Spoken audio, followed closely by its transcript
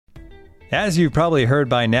As you've probably heard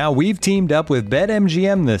by now, we've teamed up with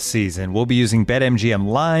BetMGM this season. We'll be using BetMGM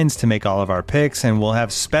lines to make all of our picks, and we'll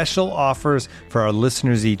have special offers for our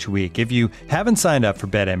listeners each week. If you haven't signed up for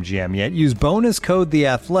BetMGM yet, use bonus code The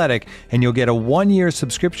Athletic, and you'll get a 1-year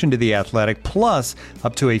subscription to The Athletic, plus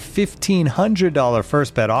up to a $1,500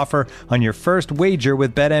 first bet offer on your first wager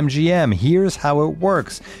with BetMGM. Here's how it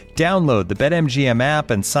works. Download the BetMGM app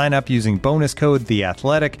and sign up using bonus code The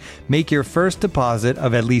Athletic. Make your first deposit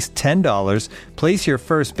of at least $10. Place your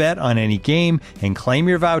first bet on any game and claim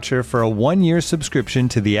your voucher for a 1-year subscription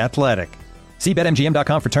to The Athletic. See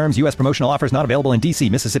BetMGM.com for terms. U.S. promotional offers not available in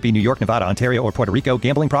D.C., Mississippi, New York, Nevada, Ontario, or Puerto Rico.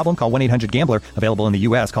 Gambling problem? Call 1-800-GAMBLER. Available in the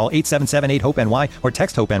U.S. Call 877-8-HOPE-NY or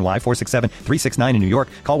text HOPE-NY 467-369 in New York.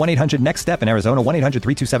 Call 1-800-NEXT-STEP in Arizona.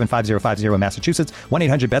 1-800-327-5050 in Massachusetts.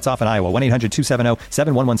 1-800-BETS-OFF in Iowa.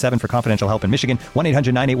 1-800-270-7117 for confidential help in Michigan.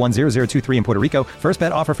 1-800-981-0023 in Puerto Rico. First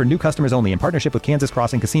bet offer for new customers only in partnership with Kansas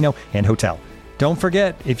Crossing Casino and Hotel. Don't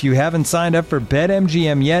forget, if you haven't signed up for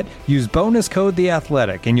BetMGM yet, use bonus code The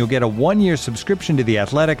Athletic, and you'll get a 1-year subscription to The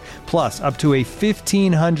Athletic, plus up to a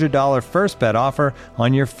 $1,500 first bet offer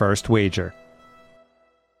on your first wager.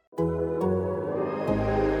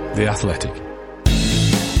 The Athletic.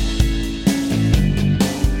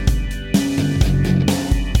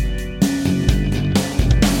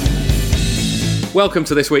 Welcome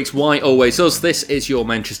to this week's Why Always Us. This is your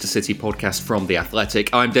Manchester City podcast from The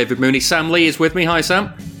Athletic. I'm David Mooney. Sam Lee is with me. Hi,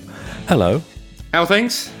 Sam. Hello. How are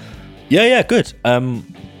things? Yeah, good.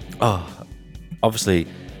 Obviously,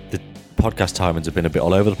 the podcast timings have been a bit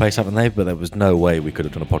all over the place, haven't they? But there was no way we could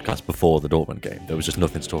have done a podcast before the Dortmund game. There was just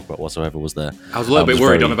nothing to talk about whatsoever, was there? I was a little bit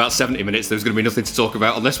worried on about 70 minutes there was going to be nothing to talk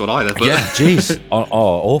about on this one either. But... Yeah, jeez.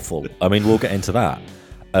 Awful. I mean, we'll get into that.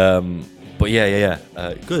 But yeah.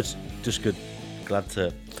 Good. Just good. Glad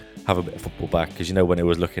to have a bit of football back, because when it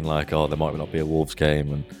was looking like there might not be a Wolves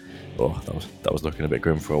game, and that was looking a bit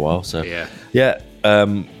grim for a while. So yeah.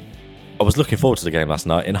 I was looking forward to the game last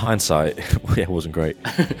night. In hindsight, it wasn't great,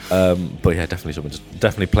 but yeah,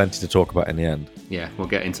 definitely plenty to talk about in the end. Yeah, we'll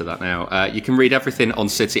get into that now. You can read everything on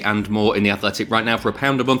City and more in The Athletic right now for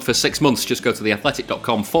 £1 a month for 6 months. Just go to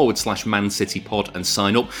theathletic.com/Man City Pod and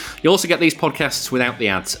sign up. You'll also get these podcasts without the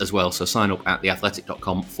ads as well, so sign up at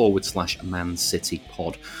theathletic.com/Man City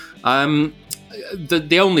Pod.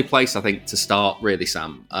 The only place I think to start really,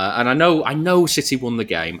 Sam, and I know City won the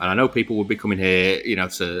game, and I know people would be coming here,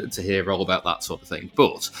 to hear all about that sort of thing.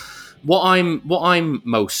 But what I'm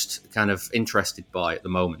most kind of interested by at the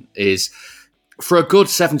moment is, for a good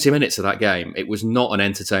 70 minutes of that game, it was not an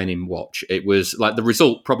entertaining watch. It was like the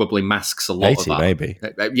result probably masks a lot 80, of that. Maybe.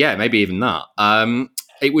 Yeah, maybe even that.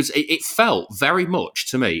 It felt very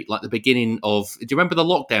much to me like the beginning of. Do you remember the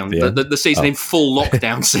lockdown, the season in full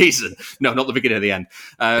lockdown season? No, not the beginning of the end.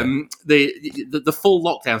 The full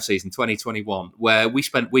lockdown season, 2021, where we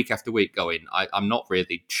spent week after week going, I'm not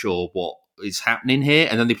really sure what is happening here,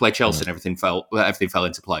 and then they played Chelsea and everything fell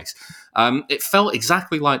into place. It felt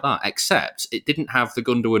exactly like that, except it didn't have the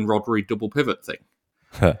Gundogan Rodri double pivot thing.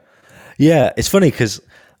 Yeah, it's funny because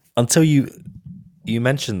until you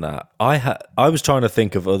mentioned that, I was trying to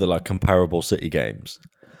think of other comparable City games,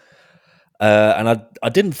 and I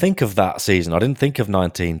didn't think of that season. I didn't think of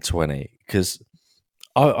 1920, because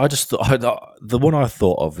I just thought the one I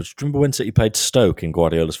thought of was, remember when City played Stoke in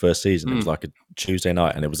Guardiola's first season? It was like a Tuesday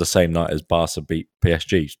night, and it was the same night as Barca beat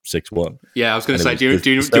PSG 6-1. Yeah, I was going to say, do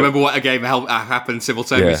you remember what a game happened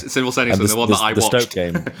simultaneously with the one that I watched? The Stoke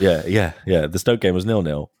game, yeah. The Stoke game was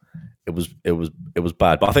 0-0. It was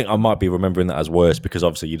bad, but I think I might be remembering that as worse, because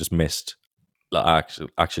obviously you just missed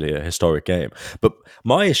actually a historic game. But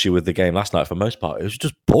my issue with the game last night, for the most part, it was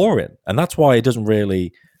just boring, and that's why it doesn't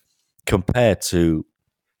really compare to.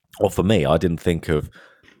 Or for me, I didn't think of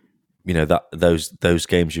that those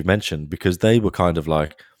games you've mentioned, because they were kind of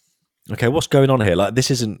like, okay, what's going on here? Like,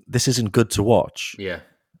 this isn't good to watch. Yeah.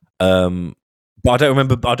 But I don't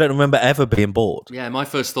remember ever being bored. Yeah, my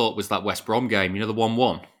first thought was that West Brom game, the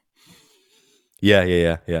 1-1.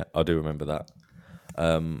 Yeah. I do remember that.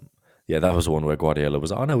 That was the one where Guardiola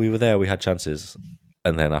was, "Oh no, we were there, we had chances,"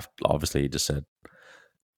 and then obviously he just said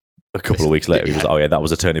a couple of weeks later, he was, "Oh yeah, that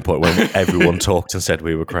was a turning point," when everyone talked and said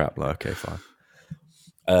we were crap. Like, okay, fine.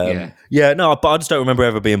 But I just don't remember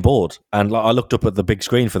ever being bored. And I looked up at the big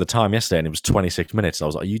screen for the time yesterday, and it was 26 minutes. And I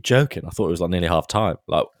was like, "Are you joking?" I thought it was nearly half time.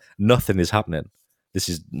 Like, nothing is happening. This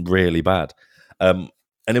is really bad.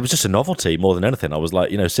 And it was just a novelty more than anything. I was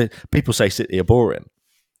like, people say City are boring.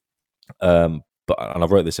 And I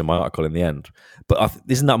wrote this in my article in the end. But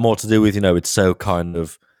isn't that more to do with, it's so kind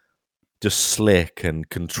of just slick and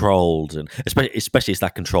controlled, and especially it's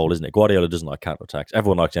that control, isn't it? Guardiola doesn't like counter-attacks.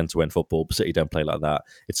 Everyone likes end-to-end football, but City don't play like that.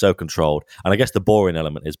 It's so controlled. And I guess the boring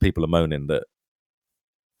element is people are moaning that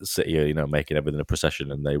City are, making everything a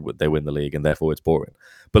procession and they win the league and therefore it's boring.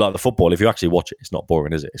 But like the football, if you actually watch it, it's not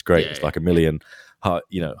boring, is it? It's great. It's like a million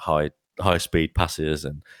high speed passes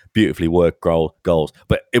and beautifully worked goals.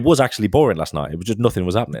 But it was actually boring last night. It was just nothing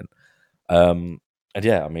was happening. And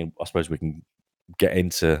yeah, I mean, I suppose we can get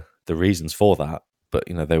into the reasons for that, but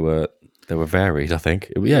they were varied, I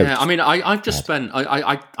think. I mean, I've just spent.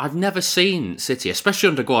 I've never seen City, especially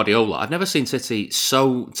under Guardiola. I've never seen City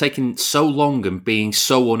taking so long and being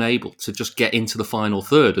so unable to just get into the final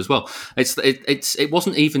third as well. It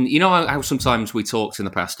wasn't even. You know how sometimes we talked in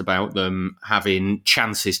the past about them having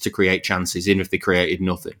chances to create chances, even if they created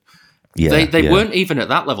nothing. Yeah, they weren't even at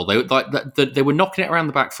that level. They were knocking it around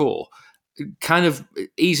the back four, kind of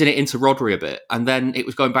easing it into Rodri a bit, and then it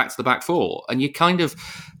was going back to the back four, and you kind of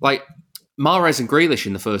like. Mahrez and Grealish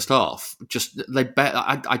in the first half,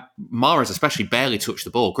 Mahrez especially barely touched the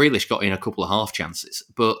ball. Grealish got in a couple of half chances,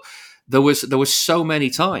 but there was so many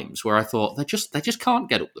times where I thought they just can't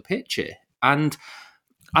get up the pitch here, and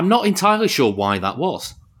I'm not entirely sure why that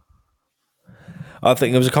was. I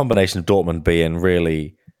think it was a combination of Dortmund being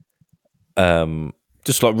really,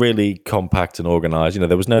 just like really compact and organised.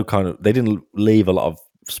 There was no they didn't leave a lot of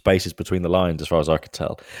spaces between the lines, as far as I could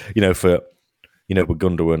tell. With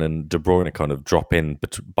Gundogan and De Bruyne kind of drop in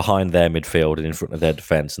behind their midfield and in front of their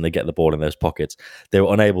defence, and they get the ball in those pockets. They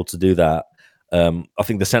were unable to do that. I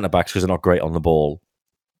think the centre-backs, because they're not great on the ball,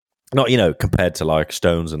 not, compared to like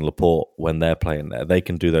Stones and Laporte when they're playing there, they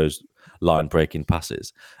can do those line-breaking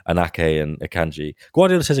passes. And Ake and Akanji.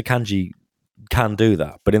 Guardiola says Akanji can do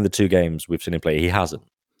that, but in the two games we've seen him play, he hasn't,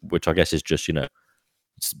 which I guess is just,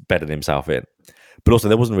 bedding himself in. But also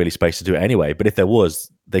there wasn't really space to do it anyway, but if there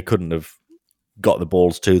was, they couldn't have got the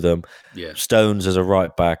balls to them. Yeah. Stones as a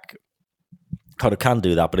right back kind of can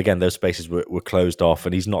do that, but again, those spaces were closed off,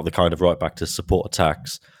 and he's not the kind of right back to support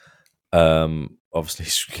attacks. Obviously,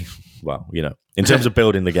 well, in terms of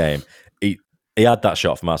building the game, he had that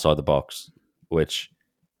shot from outside the box, which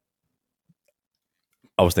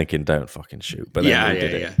I was thinking, don't fucking shoot. But then he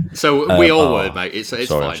did it. So we all were, mate. It's sorry,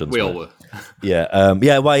 fine. We all were.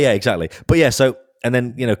 Exactly. But yeah, so and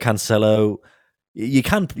then Cancelo. You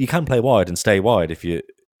can play wide and stay wide if you're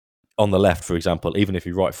on the left, for example, even if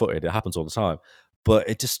you're right-footed. It happens all the time. But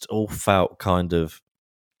it just all felt kind of,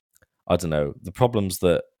 I don't know, the problems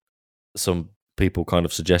that some people kind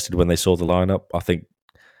of suggested when they saw the lineup,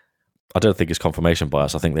 I don't think it's confirmation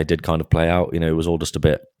bias. I think they did kind of play out. It was all just a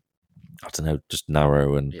bit, I don't know, just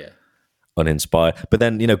narrow and uninspired. But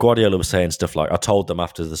then, Guardiola was saying stuff like, I told them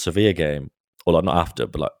after the Sevilla game, or like not after,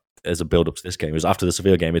 but like, as a build up to this game, it was after the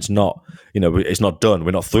Sevilla game. It's not, it's not done.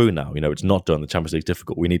 We're not through now. It's not done. The Champions League's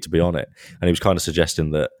difficult. We need to be on it. And he was kind of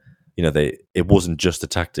suggesting that, it wasn't just the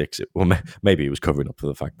tactics. Maybe he was covering up for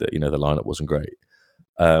the fact that the lineup wasn't great.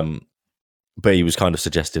 But he was kind of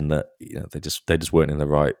suggesting that they just weren't in the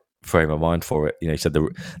right frame of mind for it. He said they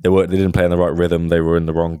didn't play in the right rhythm. They were in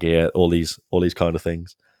the wrong gear. All these kind of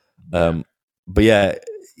things. But yeah,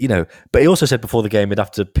 But he also said before the game he'd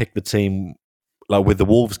have to pick the team. Like with the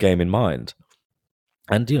Wolves game in mind,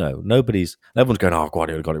 and everyone's going, "Oh,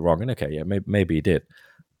 Guardiola got it wrong," and okay, yeah, maybe he did,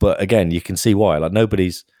 but again, you can see why. Like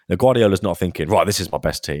Guardiola's not thinking, right, this is my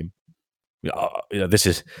best team. This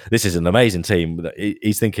is an amazing team.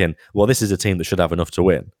 He's thinking, well, this is a team that should have enough to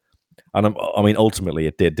win, and I mean, ultimately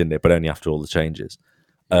it did, didn't it? But only after all the changes.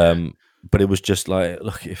 But it was just like,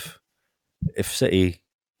 look, if City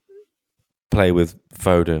play with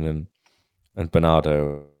Foden and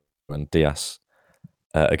Bernardo and Diaz.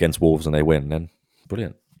 Against Wolves and they win, then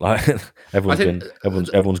brilliant. Like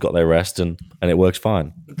everyone's got their rest and it works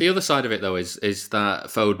fine. The other side of it though is that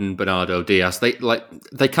Foden, Bernardo, Diaz, they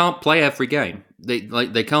can't play every game. They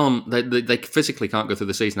physically can't go through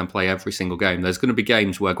the season and play every single game. There's going to be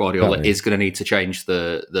games where Guardiola is going to need to change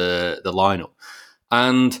the lineup.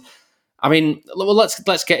 And I mean, well,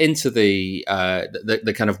 let's get into the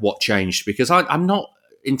kind of what changed, because I'm not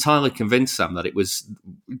entirely convinced, Sam, that it was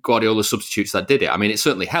Guardiola's substitutes that did it. I mean, it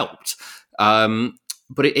certainly helped,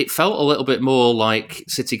 but it felt a little bit more like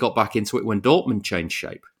City got back into it when Dortmund changed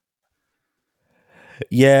shape.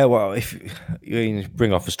 Yeah, well, if you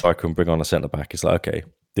bring off a striker and bring on a centre-back, it's like, okay,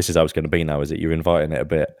 this is how it's going to be now, is it? You're inviting it a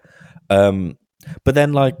bit. But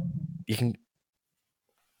then, like, you can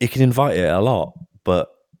invite it a lot, but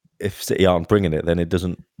if City aren't bringing it, then it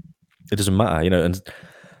doesn't matter, and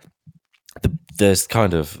there's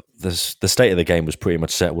kind of the state of the game was pretty much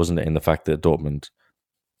set, wasn't it, in the fact that Dortmund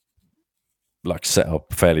like set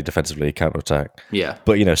up fairly defensively, counter attack. Yeah.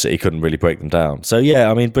 But City couldn't really break them down. So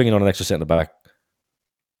yeah, I mean, bringing on an extra centre back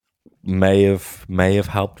may have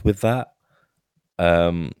helped with that.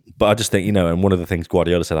 But I just think and one of the things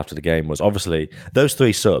Guardiola said after the game was obviously those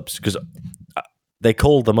 3 subs, because they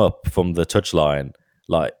called them up from the touchline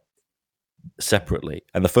like separately,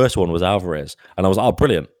 and the first one was Alvarez, and I was like, oh,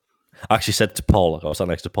 brilliant. I actually said to Paul, I was sat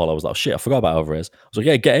next to Paul, I was like, oh, shit, I forgot about Alvarez. I was like,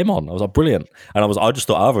 yeah, get him on. I was like, brilliant. And I just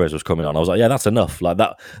thought Alvarez was coming on. I was like, yeah, that's enough. Like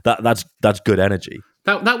that's good energy.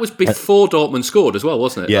 That was before Dortmund scored as well,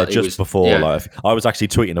 wasn't it? Yeah, like, just before. Yeah. Like, I was actually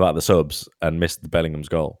tweeting about the subs and missed the Bellingham's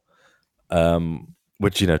goal,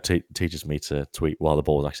 which teaches me to tweet while the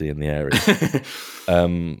ball was actually in the area.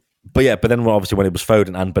 But then obviously when it was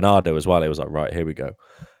Foden and Bernardo as well, it was like, right, here we go.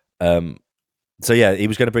 So yeah, he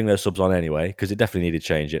was going to bring those subs on anyway because it definitely needed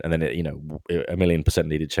changing, and then it 1,000,000%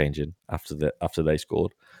 needed changing after they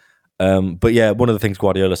scored. But yeah, one of the things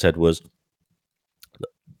Guardiola said was,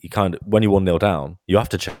 when you're 1-0 down, you have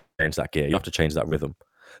to change that gear, you have to change that rhythm.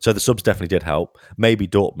 So the subs definitely did help. Maybe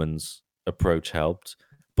Dortmund's approach helped,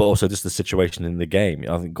 but also just the situation in the game.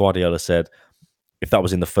 I think Guardiola said if that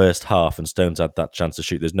was in the first half and Stones had that chance to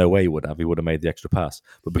shoot, there's no way he would have made the extra pass.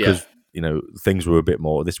 But because things were a bit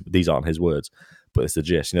more. These aren't his words, but it's the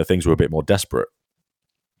gist. Things were a bit more desperate.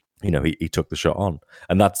 He took the shot on,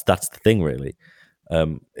 and that's the thing, really.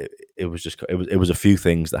 It was a few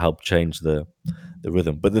things that helped change the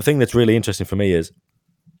rhythm. But the thing that's really interesting for me is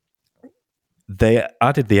they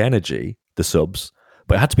added the energy, the subs,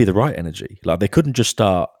 but it had to be the right energy. Like they couldn't just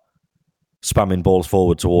start spamming balls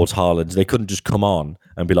forward towards Haaland. They couldn't just come on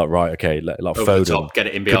and be like, right, okay, like over Foden, the top, get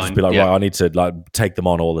it in behind. Just be like, right, I need to like take them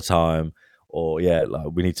on all the time, or like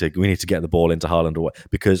we need to get the ball into Haaland, or what?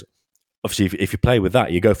 Because obviously, if you play with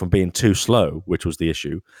that, you go from being too slow, which was the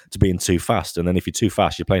issue, to being too fast. And then if you're too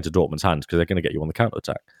fast, you're playing to Dortmund's hands because they're going to get you on the counter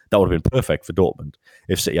attack. That would have been perfect for Dortmund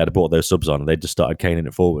if City had brought those subs on and they just started caning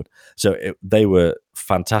it forward. So they were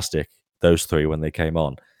fantastic, those 3, when they came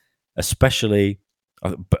on, especially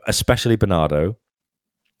Bernardo.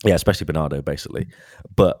 Yeah, especially Bernardo, basically.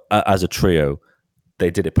 But as a trio,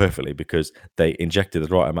 they did it perfectly because they injected the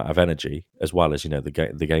right amount of energy as well as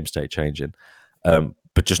the game state changing.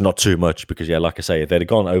 But just not too much because, yeah, like I say, if they'd have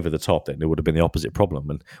gone over the top, then it would have been the opposite problem.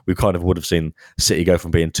 And we kind of would have seen City go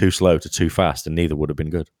from being too slow to too fast, and neither would have been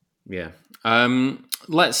good. Yeah.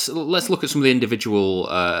 Let's look at some of the individual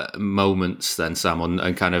moments then, Sam,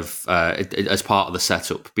 and kind of as part of the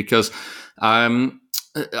setup, because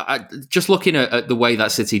just looking at the way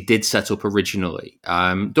that City did set up originally,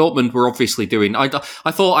 Dortmund were obviously doing. I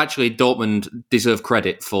thought actually Dortmund deserved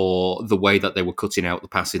credit for the way that they were cutting out the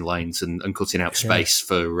passing lanes and cutting out space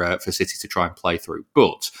for City to try and play through.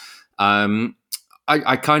 But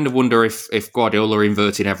I kind of wonder if Guardiola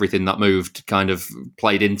inverting everything that moved kind of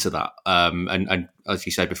played into that, and as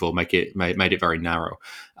you said before, made it very narrow.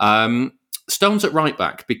 Stones at right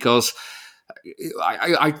back, because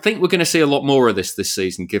I think we're going to see a lot more of this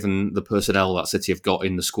season, given the personnel that City have got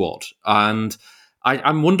in the squad, and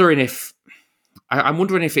I'm wondering if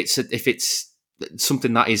it's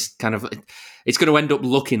something that is kind of it's going to end up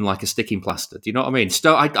looking like a sticking plaster. Do you know what I mean?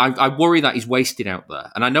 I worry that he's wasted out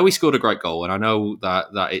there, and I know he scored a great goal, and I know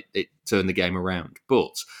that it turned the game around,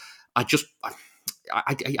 but I just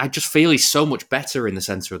feel he's so much better in the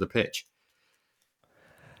centre of the pitch.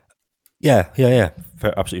 Yeah.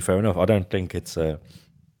 Absolutely fair enough. I don't think it's a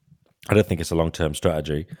long-term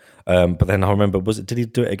strategy. But then I remember, did he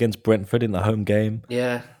do it against Brentford in the home game?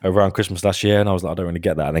 Yeah. Around Christmas last year, and I was like, I don't really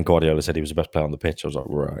get that. And then Guardiola said he was the best player on the pitch. I was like,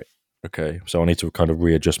 right, okay. So I need to kind of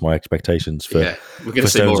readjust my expectations for we're going to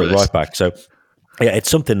see more of this. Right back. So yeah, it's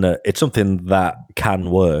something that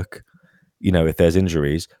can work, if there's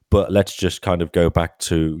injuries. But let's just kind of go back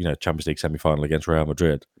to Champions League semi-final against Real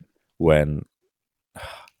Madrid when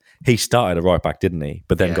he started a right back, didn't he?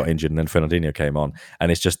 But then got injured, and then Fernandinho came on,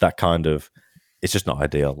 and it's just that kind of. It's just not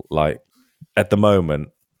ideal. Like at the moment,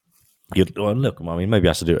 look. I mean, maybe he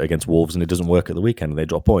has to do it against Wolves, and it doesn't work at the weekend, and they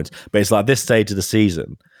drop points. But it's like this stage of the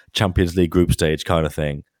season, Champions League group stage kind of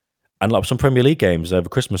thing, and like some Premier League games over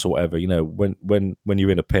Christmas or whatever. When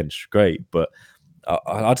you're in a pinch, great. But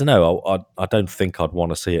I don't know. I don't think I'd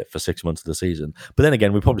want to see it for 6 months of the season. But then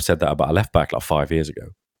again, we probably said that about a left back like 5 years ago.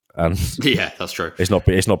 And yeah, that's true. It's not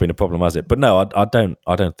been a problem, has it? But no, I don't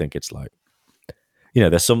think it's like.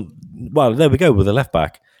 There's some. Well, there we go with the left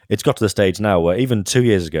back. It's got to the stage now where even 2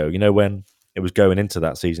 years ago, when it was going into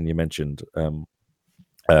that season you mentioned,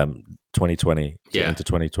 2020 into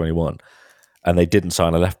 2021, and they didn't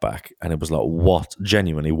sign a left back, and it was like, what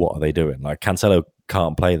are they doing? Like Cancelo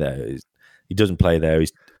can't play there. He doesn't play there.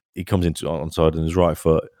 He comes into onside on his right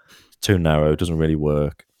foot, too narrow, doesn't really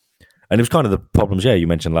work. And it was kind of the problems, you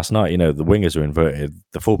mentioned last night. The wingers are inverted,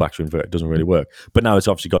 the fullbacks are inverted, it doesn't really work. But now it's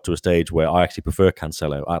obviously got to a stage where I actually prefer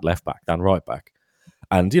Cancelo at left back than right back.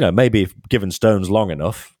 And, maybe if given Stones long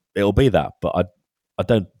enough, it'll be that. But I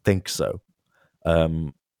don't think so.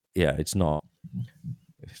 It's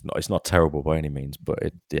not terrible by any means, but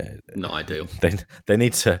not ideal. They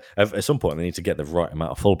need to at some point. They need to get the right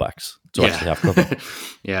amount of fullbacks to actually have cover.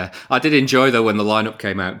 Yeah, I did enjoy though when the lineup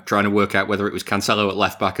came out, trying to work out whether it was Cancelo at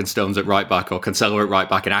left back and Stones at right back, or Cancelo at right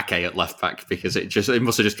back and Ake at left back, because it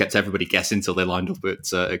must have just kept everybody guessing until they lined up at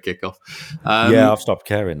kickoff. I've stopped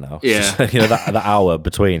caring now. Yeah, that hour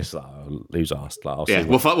between, it's like, who's asked? Like,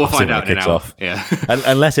 we'll find out in an hour. Off. Yeah,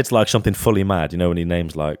 unless it's like something fully mad, when he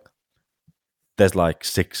names like. There's like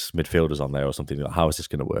 6 midfielders on there or something. Like, how is this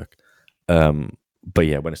going to work? But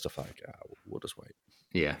yeah, when it's stuff like we'll just wait.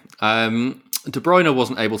 Yeah. De Bruyne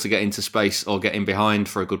wasn't able to get into space or get in behind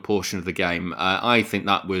for a good portion of the game. I think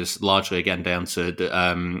that was largely, again, down to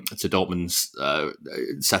Dortmund's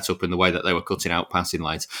setup in the way that they were cutting out passing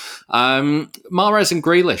lanes. Mahrez and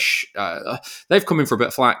Grealish, they've come in for a bit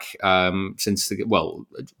of flack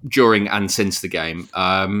during and since the game.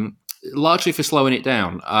 Largely for slowing it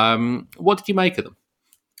down. What did you make of them?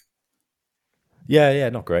 Yeah,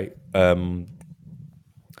 not great.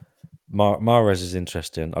 Mahrez is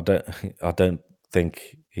interesting. I don't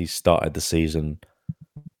think he started the season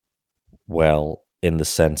well in the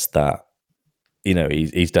sense that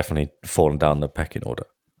he's definitely fallen down the pecking order.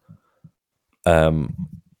 I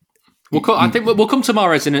think we'll come to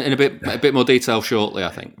Mahrez in a bit more detail shortly. I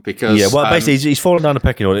think because basically he's fallen down the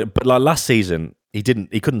pecking order. But like last season, he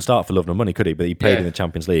couldn't start for love nor money, could he? But he played in the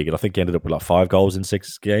Champions League, and I think he ended up with like 5 goals in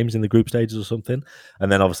 6 games in the group stages or something.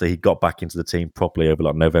 And then obviously he got back into the team properly over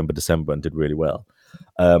like November, December, and did really well.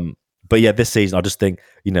 But yeah, this season I just think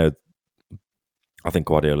I think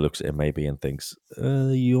Guardiola looks at him maybe and thinks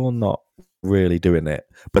you're not really doing it.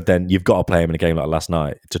 But then you've got to play him in a game like last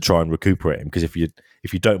night to try and recuperate him, because if you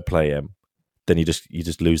don't play him, then you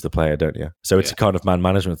just lose the player, don't you? So it's a kind of man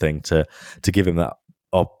management thing to give him that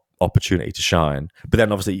opportunity to shine. But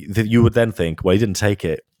then obviously you would then think, well, he didn't take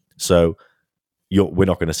it, so we're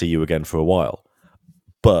not going to see you again for a while.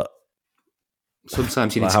 But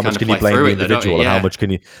sometimes you need how to much can you blame the it, individual, and how much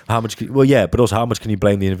can you but also how much can you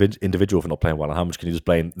blame the individual for not playing well, and how much can you just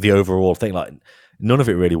blame the overall thing? Like, none of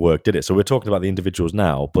it really worked, did it? So we're talking about the individuals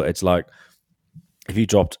now, but it's like if you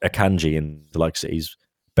dropped Akanji in like City's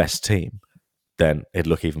best team, then it'd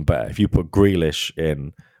look even better. If you put Grealish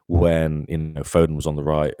in when Foden was on the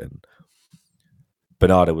right and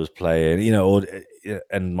Bernardo was playing,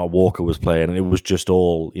 and my Walker was playing, and it was just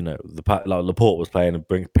all like Laporte was playing and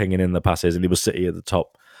pinging in the passes, and it was City at the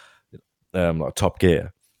top, like top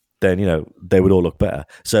gear. Then they would all look better.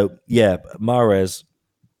 So yeah, Mahrez,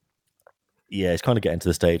 it's kind of getting to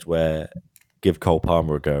the stage where give Cole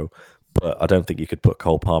Palmer a go, but I don't think you could put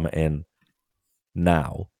Cole Palmer in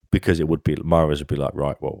now, because Mahrez would be like,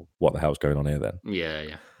 right, well, what the hell's going on here then?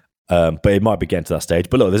 Yeah. But it might be getting to that stage.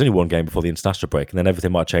 But look, there's only one game before the international break, and then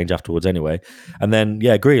everything might change afterwards anyway. And then,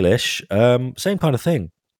 Grealish, same kind of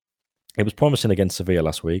thing. It was promising against Sevilla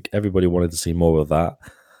last week. Everybody wanted to see more of that.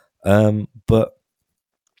 But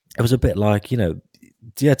it was a bit like, to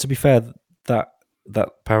be fair, that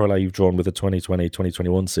parallel you've drawn with the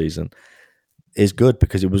 2020-2021 season is good,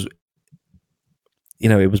 because it was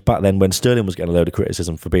back then when Sterling was getting a load of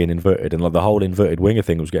criticism for being inverted, and like the whole inverted winger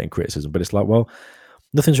thing was getting criticism. But it's like, well,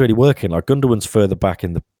 nothing's really working. Like Gundogan's further back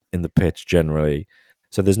in the pitch generally,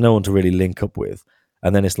 so there's no one to really link up with.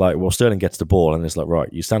 And then it's like, well, Sterling gets the ball, and it's like, right,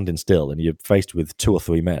 you're standing still, and you're faced with 2 or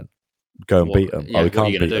 3 men. Go and beat them. We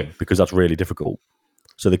can't beat them because that's really difficult.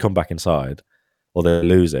 So they come back inside, or they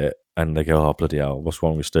lose it, and they go, oh bloody hell, what's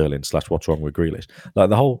wrong with Sterling? / what's wrong with Grealish? Like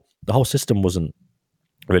the whole system wasn't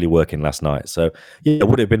really working last night. So yeah,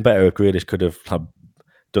 would it have been better if Grealish could have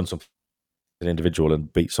done something individual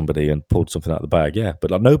and beat somebody and pulled something out of the bag? Yeah,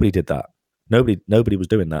 but like nobody did that. Nobody was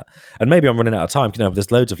doing that. And maybe I'm running out of time.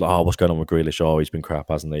 There's loads of like, oh, what's going on with Grealish? Oh, he's been crap,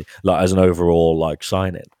 hasn't he? Like as an overall like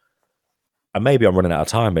signing. And maybe I'm running out of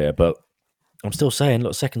time here, but I'm still saying,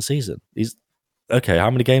 look, second season. He's okay.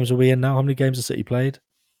 How many games are we in now? How many games has City played?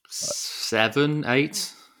 7,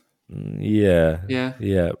 8.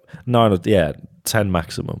 Yeah. 9. 10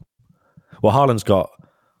 maximum. Well, Haaland's got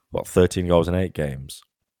 13 goals in 8 games.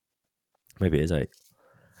 Maybe it is 8.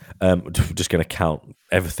 Just going to count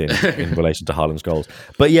everything in relation to Haaland's goals.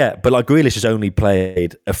 But like Grealish has only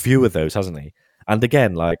played a few of those, hasn't he? And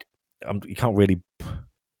again, like you can't really.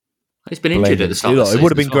 He's been injured at the start. It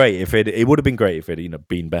would have been great if it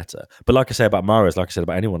been better. But like I say about Mahrez, like I said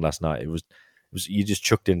about anyone last night, it was you just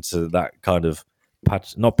chucked into that kind of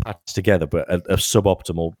not patched together, but a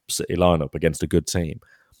suboptimal City lineup against a good team,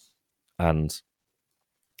 and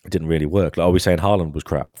it didn't really work. Like, are we saying Haaland was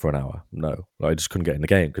crap for an hour? No, like, I just couldn't get in the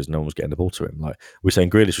game because no one was getting the ball to him. Like, we're saying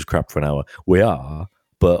Grealish was crap for an hour. We are,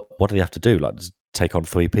 but what do they have to do? Like, just take on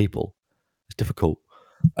 3 people? It's difficult.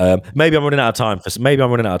 Maybe I'm running out of time for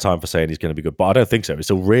saying he's going to be good, but I don't think so. It's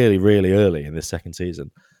still really, really early in this second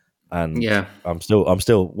season, and I'm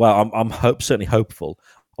still. Well, I'm certainly hopeful.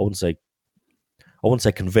 I wouldn't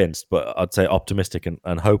say convinced, but I'd say optimistic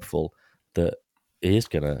and hopeful that he is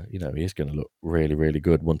gonna look really, really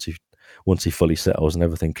good once he fully settles and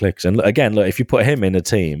everything clicks. And again, look, if you put him in a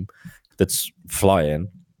team that's flying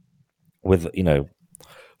with, you know,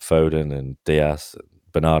 Foden and Diaz, and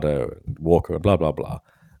Bernardo, and Walker, and blah blah blah,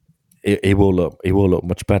 he will look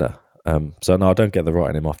much better. So no, I don't get the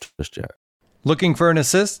writing him off just yet. Looking for an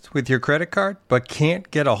assist with your credit card, but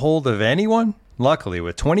can't get a hold of anyone? Luckily,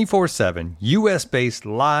 with 24/7 US-based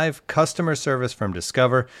live customer service from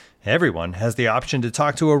Discover, everyone has the option to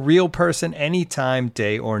talk to a real person anytime,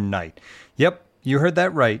 day or night. Yep, you heard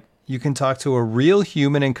that right. You can talk to a real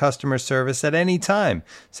human in customer service at any time.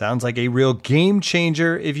 Sounds like a real game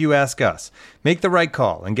changer if you ask us. Make the right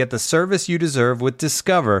call and get the service you deserve with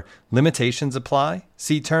Discover. Limitations apply.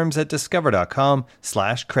 See terms at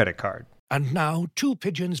discover.com/creditcard. And now, 2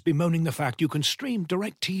 pigeons bemoaning the fact you can stream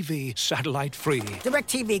DirecTV satellite-free.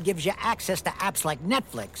 DirecTV gives you access to apps like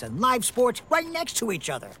Netflix and live sports right next to each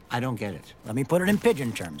other. I don't get it. Let me put it in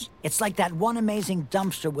pigeon terms. It's like that one amazing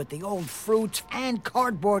dumpster with the old fruits and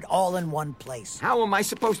cardboard all in one place. How am I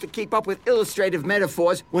supposed to keep up with illustrative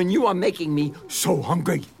metaphors when you are making me so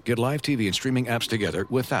hungry? Get live TV and streaming apps together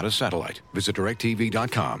without a satellite. Visit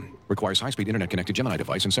DirecTV.com. Requires high-speed internet-connected Gemini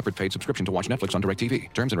device and separate paid subscription to watch Netflix on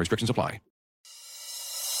DirecTV. Terms and restrictions apply.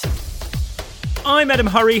 I'm Adam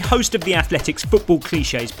Hurrey, host of the Athletics Football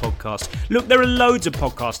Clichés podcast. Look, there are loads of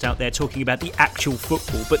podcasts out there talking about the actual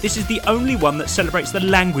football, but this is the only one that celebrates the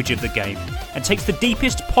language of the game and takes the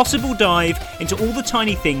deepest possible dive into all the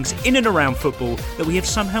tiny things in and around football that we have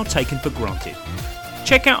somehow taken for granted.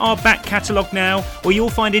 Check out our back catalogue now, where you'll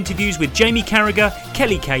find interviews with Jamie Carragher,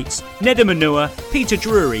 Kelly Cates, Neda Manua, Peter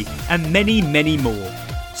Drury, and many, many more.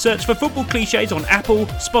 Search for Football Clichés on Apple,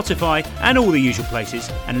 Spotify, and all the usual places,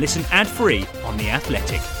 and listen ad-free on The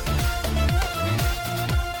Athletic.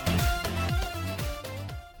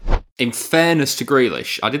 In fairness to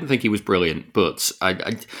Grealish, I didn't think he was brilliant, but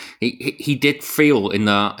he did feel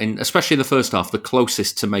especially in the first half, the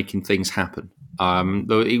closest to making things happen.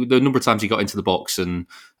 The number of times he got into the box and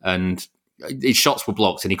his shots were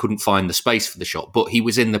blocked and he couldn't find the space for the shot, but he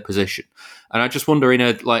was in the position. And I just wonder, in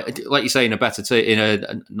a like you say, in a better team,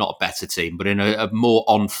 not a better team, but in a more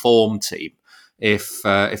on form team, if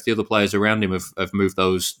the other players around him have moved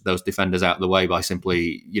those defenders out of the way by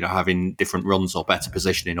simply, you know, having different runs or better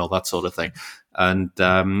positioning or that sort of thing, and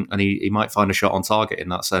he might find a shot on target in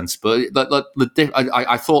that sense. But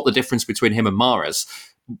I thought the difference between him and Mahrez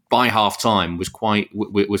by half time was quite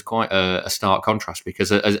a stark contrast,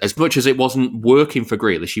 because as much as it wasn't working for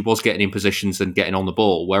Grealish, he was getting in positions and getting on the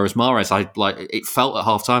ball, whereas Mahrez, it felt at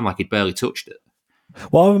half time like he'd barely touched it.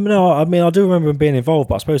 Well, no, I mean, I do remember him being involved,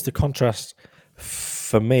 but I suppose the contrast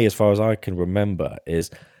for me, as far as I can remember, is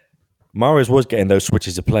Mahrez was getting those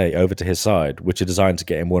switches of play over to his side, which are designed to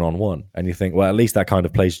get him one-on-one, and you think, well, at least that kind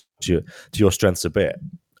of plays to your strengths a bit.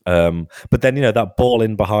 But then, you know, that ball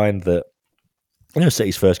in behind that. You know,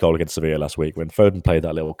 City's first goal against Sevilla last week, when Foden played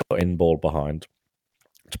that little cut-in ball behind,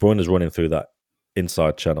 De Bruyne is running through that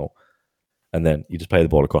inside channel, and then you just play the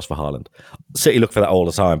ball across for Haaland. City look for that all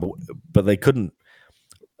the time, but they couldn't.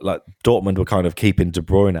 Like, Dortmund were kind of keeping De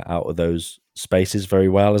Bruyne out of those spaces very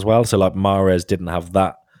well as well. So, like, Mahrez didn't have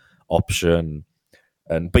that option,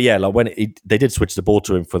 but yeah, like when they did switch the ball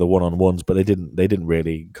to him for the one-on-ones, but they didn't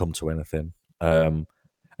really come to anything. And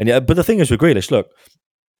yeah, but the thing is with Grealish, look.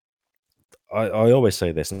 I always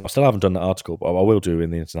say this, and I still haven't done that article, but I will do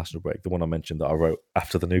in the international break, the one I mentioned that I wrote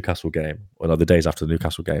after the Newcastle game, or no, the days after the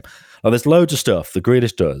Newcastle game. Now, there's loads of stuff that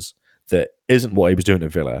Grealish does that isn't what he was doing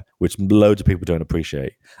at Villa, which loads of people don't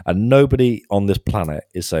appreciate. And nobody on this planet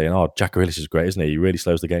is saying, oh, Jack Grealish is great, isn't he? He really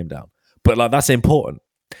slows the game down. But like, that's important.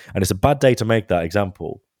 And it's a bad day to make that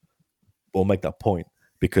example or make that point,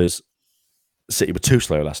 because City were too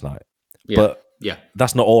slow last night. Yeah. But yeah,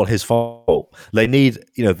 that's not all his fault. They needed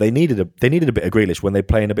a bit of Grealish when they're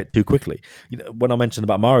playing a bit too quickly. You know, when I mentioned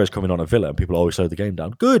about Mahrez coming on at Villa and people always slow the game down.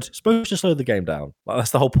 Good, supposed to slow the game down. Like, that's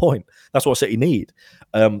the whole point. That's what City need.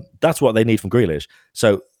 That's what they need from Grealish.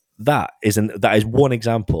 So that is one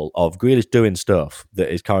example of Grealish doing stuff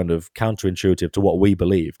that is kind of counterintuitive to what we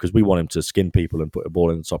believe, because we want him to skin people and put a ball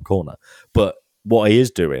in the top corner. But what he is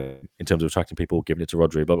doing in terms of attracting people, giving it to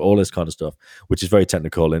Rodri, but all this kind of stuff, which is very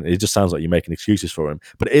technical, and it just sounds like you're making excuses for him.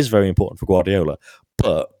 But it is very important for Guardiola.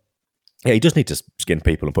 But yeah, he just needs to skin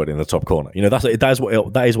people and put it in the top corner. You know,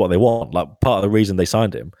 that is what they want. Like, part of the reason they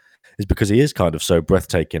signed him is because he is kind of so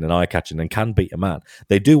breathtaking and eye-catching and can beat a man.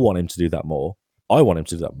 They do want him to do that more. I want him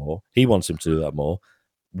to do that more. He wants him to do that more.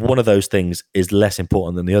 One of those things is less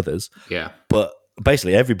important than the others. Yeah. But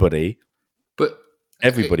basically everybody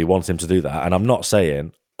wants him to do that. And I'm not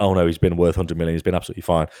saying, oh no, he's been worth 100 million, he's been absolutely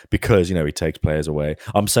fine, because, you know, he takes players away.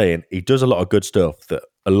 I'm saying he does a lot of good stuff that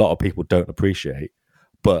a lot of people don't appreciate.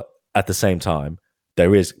 But at the same time,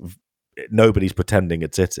 nobody's pretending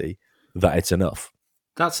at City that it's enough.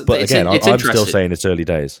 But again, I'm still saying it's early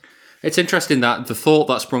days. It's interesting that the thought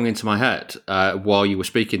that sprung into my head while you were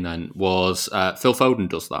speaking then was Phil Foden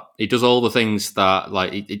does that. He does all the things that,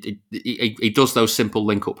 like, he does those simple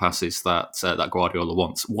link-up passes that Guardiola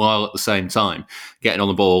wants, while at the same time getting on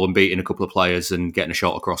the ball and beating a couple of players and getting a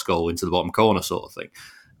shot across goal into the bottom corner sort of thing.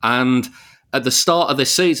 And at the start of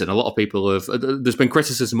this season, a lot of people there's been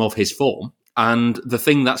criticism of his form, and the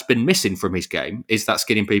thing that's been missing from his game is that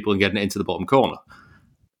skinning people and getting it into the bottom corner.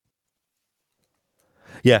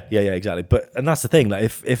 Yeah, exactly. And that's the thing. Like,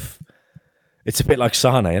 if it's a bit like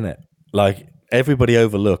Sane, isn't it? Like, everybody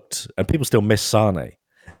overlooked, and people still miss Sane.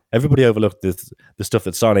 Everybody overlooked the stuff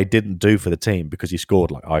that Sane didn't do for the team because he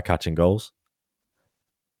scored like eye-catching goals.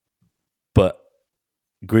 But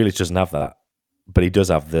Grealish doesn't have that. But he does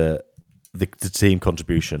have the team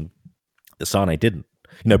contribution that Sane didn't.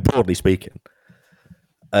 You know, broadly speaking.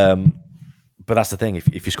 But that's the thing.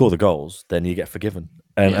 If you score the goals, then you get forgiven.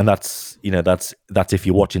 And that's, you know, that's if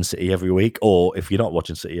you're watching City every week, or if you're not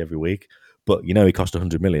watching City every week, but you know he cost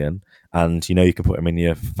 100 million, and you know you can put him in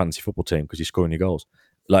your fantasy football team because he's scoring your goals.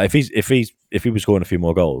 Like, if he was scoring a few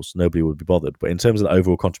more goals, nobody would be bothered. But in terms of the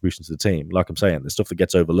overall contribution to the team, like I'm saying, the stuff that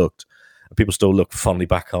gets overlooked, and people still look fondly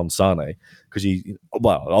back on Sane because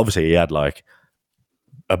obviously he had like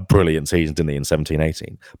a brilliant season, didn't he, in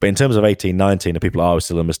 17-18. But in terms of 18-19, and people are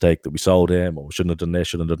still a mistake that we sold him, or shouldn't have done this,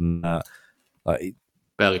 shouldn't have done that. Like,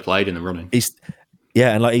 barely played in the running. He's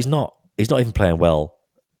not even playing well.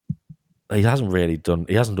 He hasn't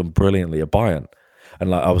done brilliantly at Bayern.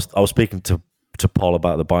 And like I was speaking to Paul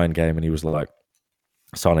about the Bayern game, and he was like,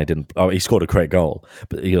 Sane didn't. He scored a great goal,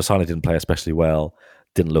 but Sane didn't play especially well.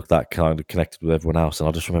 Didn't look that kind of connected with everyone else. And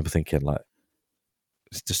I just remember thinking, like,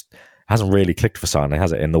 it's just hasn't really clicked for Sane,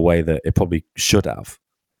 has it, in the way that it probably should have.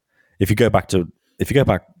 If you go back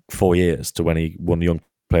 4 years to when he won the Young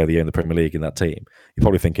Player of the Year in the Premier League in that team, you're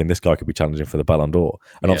probably thinking this guy could be challenging for the Ballon d'Or.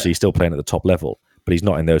 And obviously he's still playing at the top level, but he's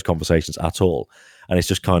not in those conversations at all. And it's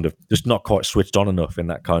just kind of just not quite switched on enough in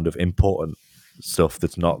that kind of important stuff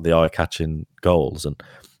that's not the eye-catching goals. And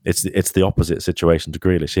it's the opposite situation to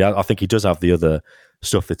Grealish. I think he does have the other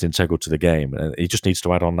stuff that's integral to the game, and he just needs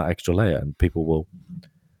to add on that extra layer, and people will.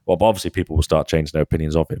 Well, obviously people will start changing their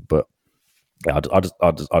opinions of him, but yeah,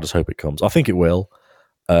 I just hope it comes. I think it will.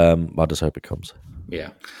 I just hope it comes. Yeah.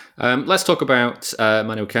 Let's talk about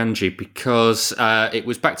Manu Akanji, because it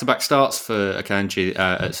was back-to-back starts for Akanji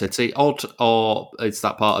at City. Odd, or it's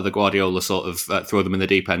that part of the Guardiola sort of throw them in the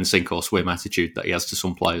deep end, sink or swim attitude that he has to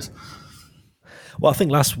some players? Well, I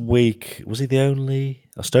think last week, was he the only...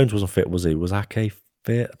 Stones wasn't fit, was he? Was Ake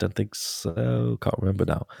fit? I don't think so. Can't remember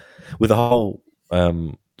now. With the whole...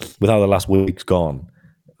 with how the last week's gone,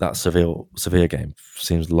 that Sevilla game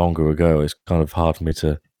seems longer ago. It's kind of hard for me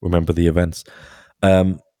to remember the events.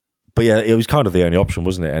 But yeah, it was kind of the only option,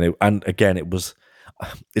 wasn't it? And again,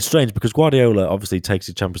 it's strange because Guardiola obviously takes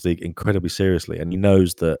the Champions League incredibly seriously, and he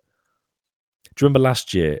knows that. Do you remember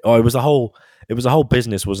last year? Oh, it was a whole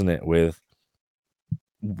business, wasn't it, with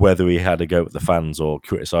whether he had to go with the fans or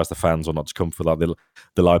criticize the fans or not to come for like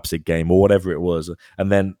the Leipzig game or whatever it was.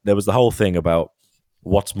 And then there was the whole thing about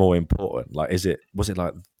what's more important. Like, was it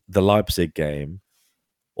like the Leipzig game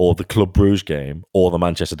or the Club Brugge game or the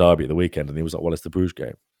Manchester derby at the weekend? And he was like, well, it's the Brugge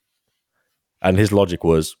game. And his logic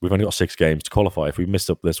was, we've only got 6 games to qualify. If we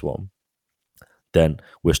missed up this one, then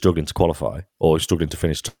we're struggling to qualify or struggling to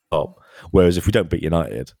finish top. Whereas if we don't beat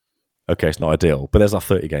United, okay, it's not ideal, but there's like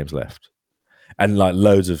 30 games left. And like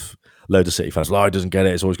loads of City fans, he doesn't get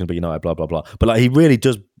it, it's always going to be United, blah, blah, blah. But like he really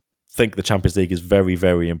does think the Champions League is very,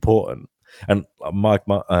 very important. And Mike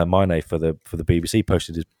Mane for the BBC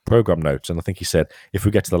posted his programme notes, and I think he said, if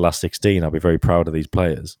we get to the last 16, I'll be very proud of these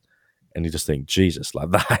players. And you just think, Jesus,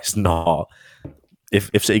 like that is not... If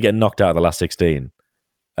City get knocked out of the last 16,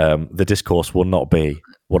 the discourse will not be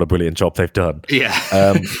what a brilliant job they've done. Yeah.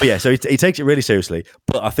 But yeah, so he takes it really seriously.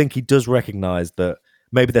 But I think he does recognise that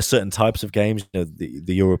maybe there's certain types of games, you know,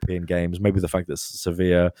 the European games, maybe the fact that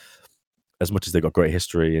Sevilla as much as they've got great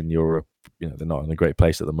history in Europe, they're not in a great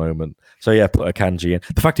place at the moment. So yeah, put Akanji in.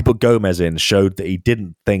 The fact he put Gomez in showed that he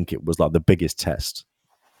didn't think it was like the biggest test.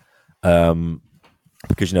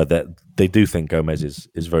 Because that they do think Gomez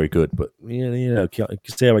is very good, but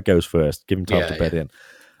see how it goes first. Give him time to bed in.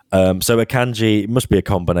 So Akanji must be a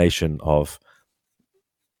combination of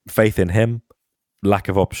faith in him, lack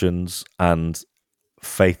of options, and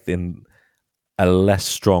faith in a less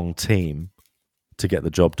strong team to get the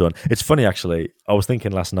job done. It's funny, actually. I was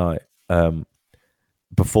thinking last night,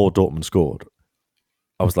 before Dortmund scored,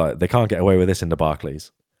 I was like, they can't get away with this in the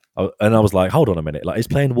Barclays. And I was like, hold on a minute. Like, is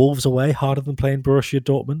playing Wolves away harder than playing Borussia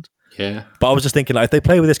Dortmund? Yeah. But I was just thinking, like, if they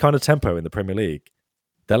play with this kind of tempo in the Premier League,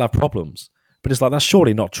 they'll have problems. But it's like, that's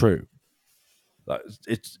surely not true. Like,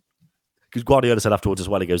 it's because Guardiola said afterwards as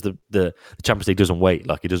well, he goes, the Champions League doesn't wait.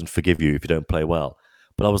 Like, it doesn't forgive you if you don't play well.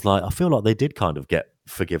 But I was like, I feel like they did kind of get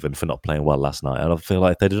forgiven for not playing well last night. And I feel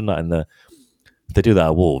like if they did that if they do that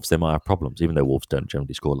at Wolves, they might have problems, even though Wolves don't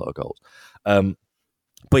generally score a lot of goals.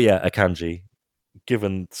 But yeah, Akanji,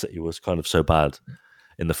 given City was kind of so bad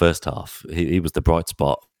in the first half, he was the bright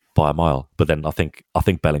spot by a mile. But then I think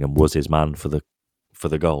Bellingham was his man for the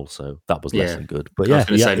goal, so that was less than good. But yeah,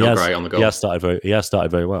 great on the goal. He has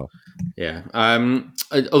started very well. Yeah.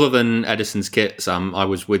 Other than Edison's kit, Sam, I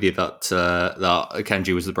was with you that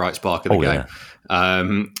Akanji was the bright spark of the game.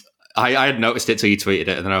 Yeah. I had noticed it till you tweeted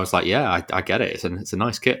it, and then I was like, yeah, I get it. It's a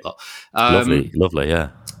nice kit, though. Lovely,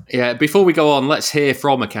 yeah. Yeah, before we go on, let's hear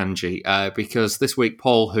from Akanji, because this week,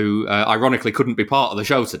 Paul, who ironically couldn't be part of the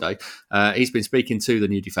show today, he's been speaking to the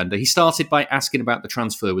new defender. He started by asking about the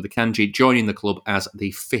transfer with Akanji joining the club as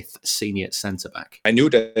the 5th senior centre-back. I knew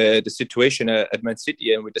the situation at Man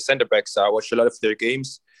City and with the centre-backs. I watched a lot of their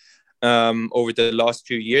games over the last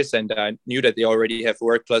few years, and I knew that they already have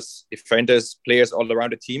world-class defenders, players all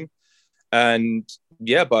around the team. And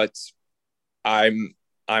yeah, but I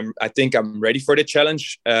think I'm ready for the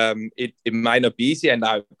challenge. It might not be easy, and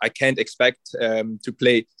I can't expect to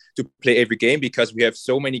play every game because we have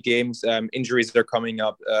so many games. Injuries are coming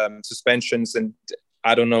up, suspensions, and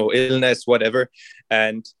I don't know, illness, whatever.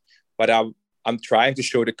 But I'm trying to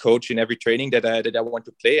show the coach in every training that I want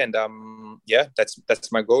to play, and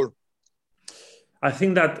that's my goal. I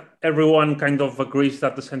think that everyone kind of agrees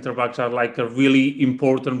that the centre backs are like a really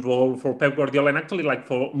important role for Pep Guardiola and actually like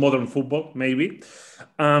for modern football, maybe.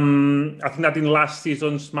 I think that in last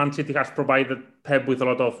seasons, Man City has provided Pep with a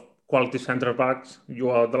lot of quality centre backs.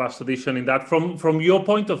 You are the last edition in that. From your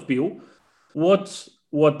point of view, what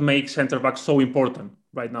makes centre backs so important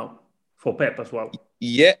right now for Pep as well?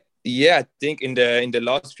 Yeah, I think in the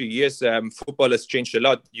last few years, football has changed a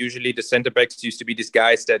lot. Usually the centre backs used to be these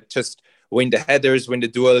guys that just win the headers, win the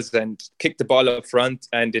duels, and kick the ball up front.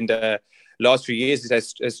 And in the last few years, it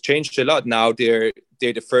has changed a lot. Now they're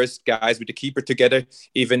the first guys with the keeper together.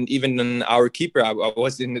 Even in our keeper, I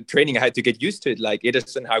was in the training, I had to get used to it. Like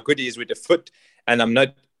Edison, how good he is with the foot, and I'm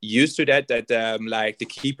not used to that. Like the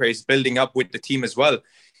keeper is building up with the team as well.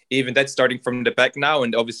 Even that's starting from the back now,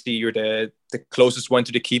 and obviously you're the closest one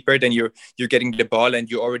to the keeper. Then you're getting the ball, and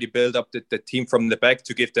you already build up the team from the back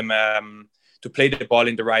to give them to play the ball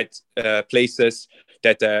in the right places,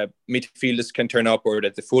 that midfielders can turn up, or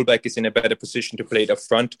that the fullback is in a better position to play it up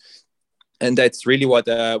front. And that's really what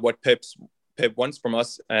Pep wants from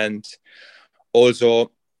us. And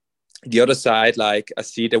also the other side, like I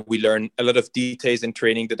see that we learn a lot of details in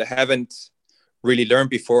training that I haven't really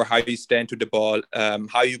learned before, how you stand to the ball,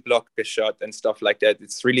 how you block a shot and stuff like that.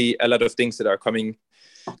 It's really a lot of things that are coming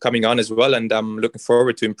on as well. And I'm looking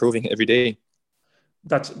forward to improving every day.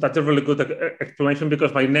 That's a really good explanation,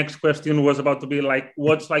 because my next question was about to be like,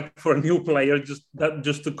 what's like for a new player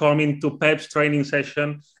just to come into Pep's training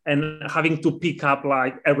session and having to pick up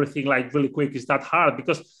like everything like really quick? Is that hard?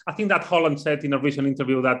 Because I think that Holland said in a recent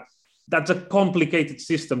interview that that's a complicated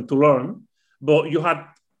system to learn, but you had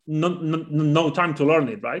no time to learn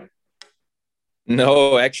it, right?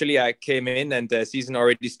 No, actually I came in and the season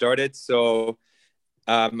already started, so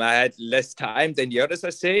I had less time than the others, I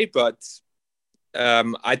say, but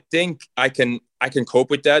I think I can cope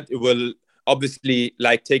with that. It will obviously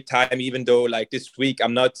like take time, even though like this week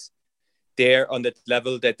I'm not there on that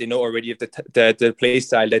level that they know already of the play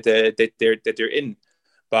style that they're in.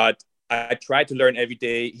 But I try to learn every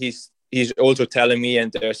day. He's also telling me,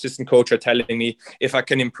 and the assistant coach are telling me if I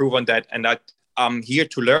can improve on that, and that I'm here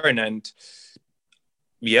to learn. And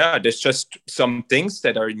yeah, there's just some things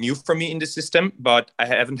that are new for me in the system, but I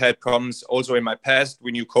haven't had problems also in my past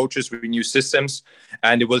with new coaches, with new systems,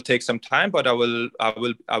 and it will take some time, but I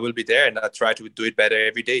will be there, and I'll try to do it better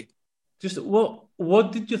every day. Just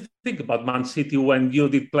what did you think about Man City when you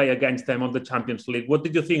did play against them on the Champions League? What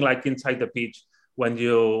did you think like inside the pitch when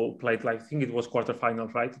you played? Like I think it was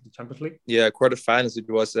quarterfinals, right? The Champions League. Yeah, quarterfinals. It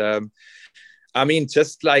was. I mean,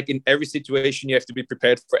 just like in every situation, you have to be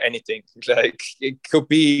prepared for anything. Like it could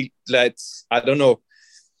be that I don't know.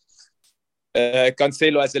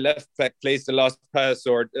 Cancelo as a left back plays the last pass,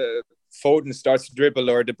 or Foden starts to dribble,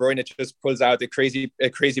 or De Bruyne just pulls out a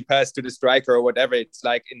crazy pass to the striker, or whatever. It's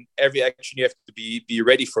like in every action you have to be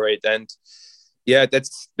ready for it, and yeah,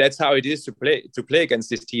 that's how it is to play against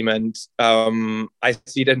this team, and I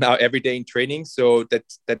see that now every day in training. So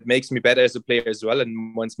that makes me better as a player as well,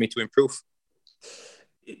 and wants me to improve.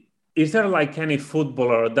 Is there like any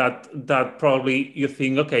footballer that probably you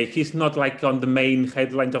think, okay, he's not like on the main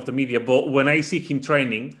headlines of the media, but when I see him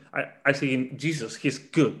training, I see him, Jesus, he's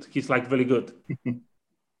good. He's like really good.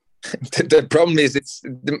 The problem is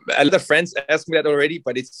a lot of friends ask me that already,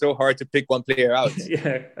 but it's so hard to pick one player out.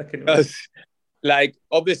 Yeah, I can imagine. Like,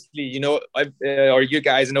 obviously, you know, or you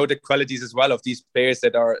guys know the qualities as well of these players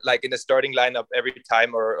that are like in the starting lineup every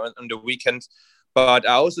time or on the weekend. But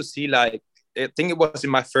I also see like, I think it was in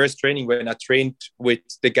my first training when I trained with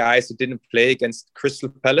the guys who didn't play against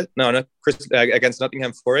against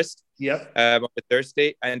Nottingham Forest. Yeah. On the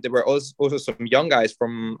Thursday, and there were also some young guys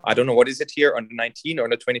from, I don't know, what is it here, under 19 or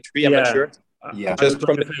under 23? I'm not sure. Yeah, just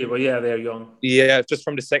from they're young. Yeah, just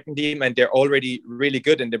from the second team, and they're already really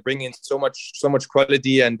good, and they bring in so much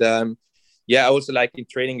quality. And I also like in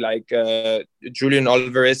training, like Julian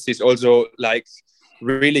Alvarez is also like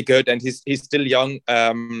really good, and he's still young,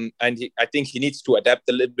 and I think he needs to adapt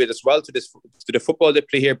a little bit as well to the football they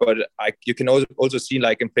play here. But you can also see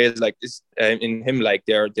like in players like this in him, like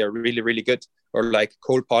they're really really good, or like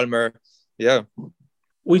Cole Palmer. Yeah.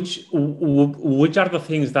 Which are the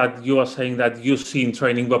things that you are saying that you see in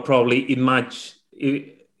training, but probably in match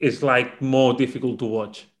is like more difficult to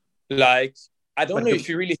watch? Like, I don't know if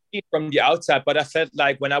you really see it from the outside, but I felt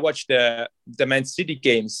like when I watched the Man City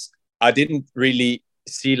games, I didn't really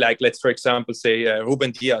see, like, let's for example say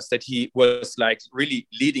Ruben Dias, that he was like really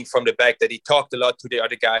leading from the back, that he talked a lot to the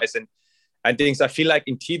other guys and things. I feel like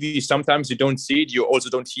in TV sometimes you don't see it, you also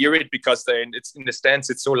don't hear it, because it's in the stands,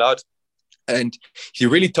 it's so loud, and he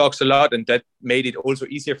really talks a lot, and that made it also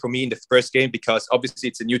easier for me in the first game, because obviously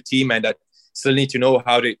it's a new team and I still need to know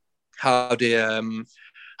how they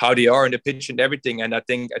are on the pitch and everything. And I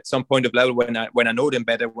think at some point of level, when I know them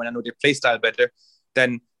better, when I know their play style better,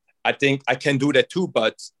 then I think I can do that too.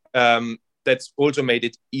 But that's also made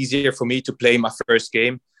it easier for me to play my first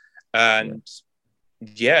game. And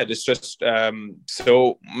there's just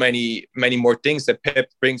so many more things that Pep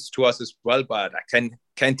brings to us as well. But I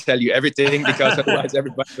can't tell you everything, because otherwise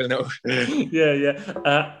everybody will know.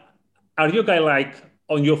 Are you guys like,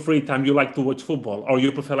 on your free time, you like to watch football, or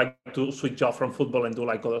you prefer like to switch off from football and do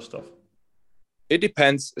like other stuff? It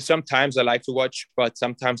depends. Sometimes I like to watch, but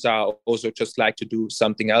sometimes I also just like to do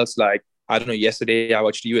something else. Like, I don't know, yesterday I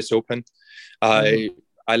watched the US Open. I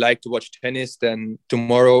like to watch tennis. Then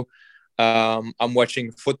tomorrow I'm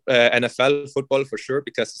watching NFL football for sure,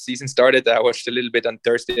 because the season started. I watched a little bit on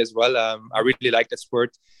Thursday as well. I really like that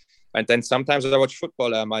sport. And then sometimes I watch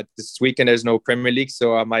football. This weekend there's no Premier League,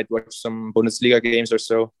 so I might watch some Bundesliga games or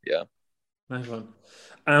so. Yeah. Nice one.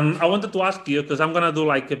 I wanted to ask you, because I'm going to do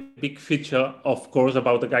like a big feature, of course,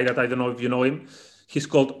 about a guy that I don't know if you know him. He's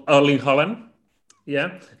called Erling Haaland.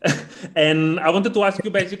 Yeah. And I wanted to ask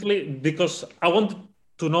you basically, because I wanted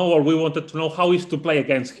to know, or we wanted to know, how is to play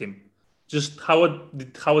against him. Just how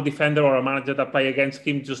a defender or a manager that play against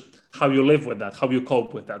him, just how you live with that, how you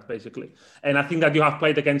cope with that, basically. And I think that you have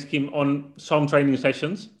played against him on some training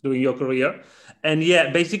sessions during your career. And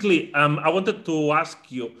basically, I wanted to ask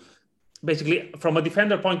you, basically, from a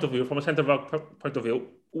defender point of view, from a centre back point of view,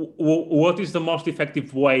 what is the most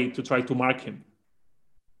effective way to try to mark him?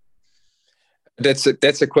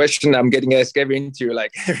 That's a question I'm getting asked every interview.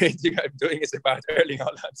 Like, everything I'm doing is about Erling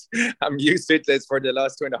Haaland. I'm used to it for the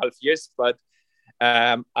last 2.5 years. But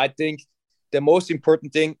I think the most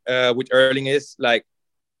important thing with Erling is, like,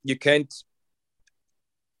 you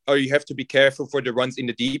have to be careful for the runs in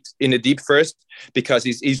the deep first, because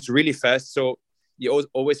he's really fast. So you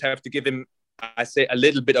always have to give him, I say, a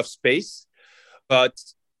little bit of space. But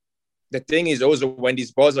the thing is also, when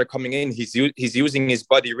these balls are coming in, he's using his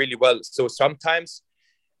body really well. So sometimes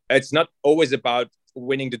it's not always about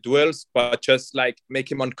winning the duels, but just like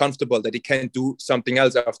make him uncomfortable, that he can't do something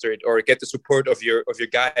else after it, or get the support of your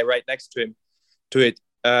guy right next to it.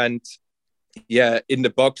 And in the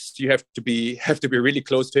box you have to be really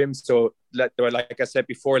close to him. So like I said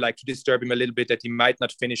before, like to disturb him a little bit, that he might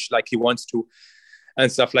not finish like he wants to,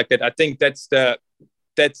 and stuff like that. I think that's the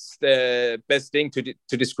that's the best thing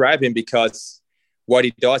to describe him, because what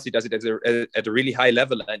he does it at a really high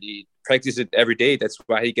level, and he practices it every day. That's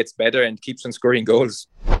why he gets better and keeps on scoring goals.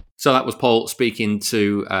 So that was Paul speaking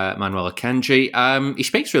to Manuel Akanji. He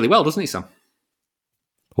speaks really well, doesn't he, Sam?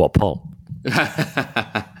 What, Paul? He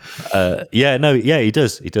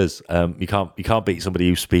does. He does. You can't beat somebody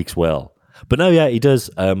who speaks well. But no, yeah, he does.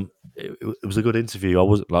 It was a good interview.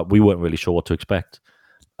 We weren't really sure what to expect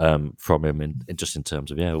from him in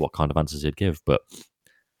terms of what kind of answers he'd give. But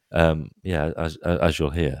as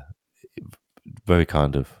you'll hear, very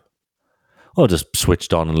kind of just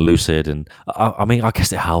switched on and lucid. And I mean, I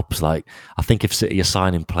guess it helps. Like, I think if City are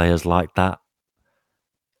signing players like that,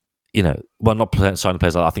 not signing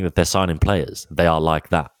players. I think that they're signing players. They are like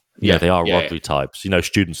that. They are Rodri types.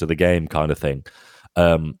 Students of the game kind of thing.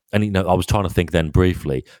 And I was trying to think then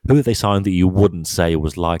briefly, who have they signed that you wouldn't say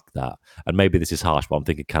was like that? And maybe this is harsh, but I'm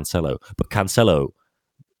thinking Cancelo. But Cancelo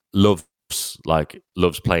loves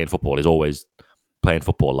playing football. He's always playing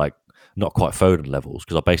football, like not quite Foden levels,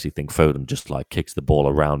 because I basically think Foden just like kicks the ball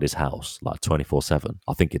around his house like 24/7.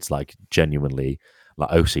 I think it's like genuinely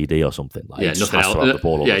like OCD or something. Like, nothing else. The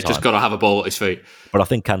ball he's just got to have a ball at his feet. But I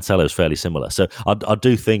think Cancelo is fairly similar. So I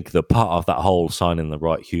do think that part of that whole signing the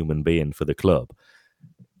right human being for the club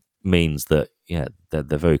means that they're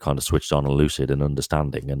very kind of switched on and lucid and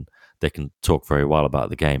understanding, and they can talk very well about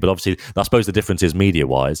the game. But obviously, I suppose the difference is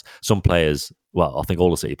media-wise. Some players, well, I think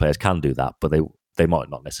all the City players can do that, but they might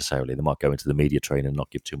not necessarily. They might go into the media training and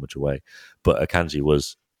not give too much away. But Akanji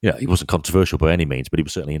was, he wasn't controversial by any means, but he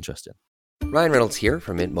was certainly interesting. Ryan Reynolds here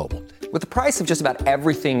from Mint Mobile. With the price of just about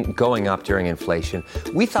everything going up during inflation,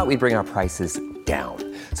 we thought we'd bring our prices down.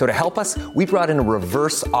 So to help us, we brought in a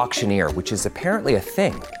reverse auctioneer, which is apparently a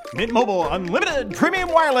thing. Mint Mobile Unlimited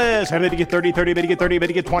Premium Wireless. How to get 30, 30, bit to get 30, bit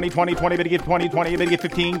to get 20, 20, 20, bit to get 20, 20, bit to get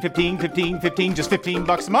 15, 15, 15, 15, just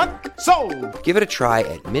 $15 a month? Sold! Give it a try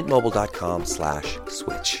at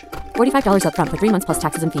mintmobile.com/switch. $45 up front for 3 months plus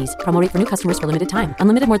taxes and fees. Promo rate for new customers for limited time.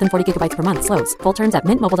 Unlimited more than 40 gigabytes per month. Slows full terms at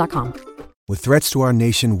mintmobile.com. With threats to our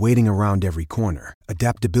nation waiting around every corner,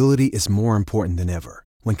 adaptability is more important than ever.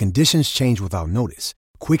 When conditions change without notice,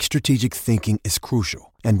 quick strategic thinking is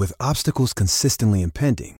crucial. And with obstacles consistently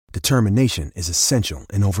impending, determination is essential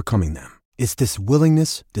in overcoming them. It's this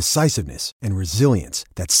willingness, decisiveness, and resilience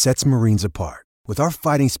that sets Marines apart. With our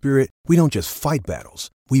fighting spirit, we don't just fight battles,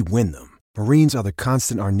 we win them. Marines are the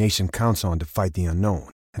constant our nation counts on to fight the unknown.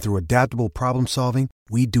 And through adaptable problem solving,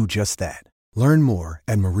 we do just that. Learn more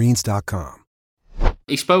at Marines.com.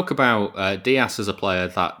 He spoke about Diaz as a player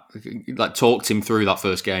that talked him through that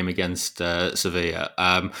first game against Sevilla.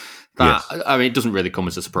 Yes. I mean, it doesn't really come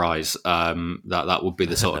as a surprise that would be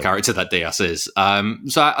the sort of character that Diaz is.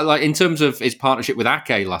 So, in terms of his partnership with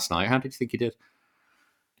Ake last night, how did you think he did?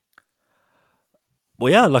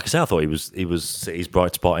 Well, yeah, like I said, I thought he was City's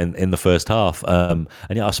bright spot in the first half. And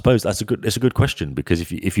yeah, I suppose it's a good question, because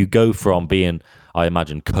if you go from being, I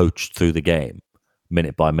imagine, coached through the game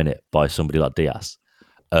minute by minute by somebody like Diaz,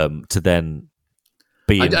 to then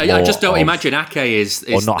being, I just don't imagine Ake is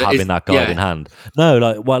or not having that guiding hand. No,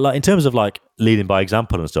 like in terms of like leading by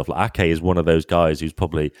example and stuff, like Ake is one of those guys who's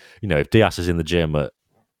probably, if Diaz is in the gym at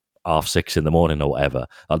 6:30 in the morning or whatever,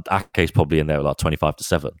 Ake's probably in there at like 25 to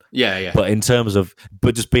 7. Yeah. But in terms of,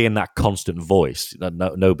 just being that constant voice,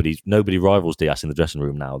 nobody rivals Diaz in the dressing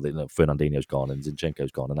room now. Fernandinho's gone and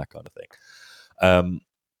Zinchenko's gone and that kind of thing.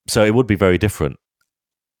 So it would be very different.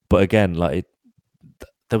 But again,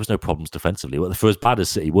 there was no problems defensively. For as bad as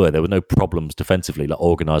City were, there were no problems defensively, like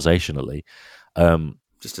organisationally.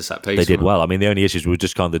 Just a set piece. They did well. I mean, the only issues were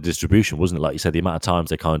just kind of the distribution, wasn't it? Like you said, the amount of times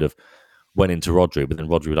they kind of went into Rodri, but then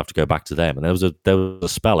Rodri would have to go back to them. And there was a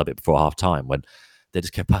spell a bit before half time when they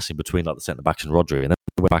just kept passing between like the centre backs and Rodri, and then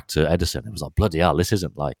they went back to Ederson. It was like, bloody hell, this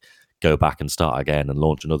isn't like go back and start again and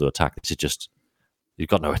launch another attack. This is just, you've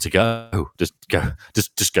got nowhere to go. Just go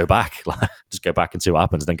back. Just go back and see what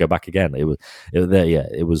happens, and then go back again. It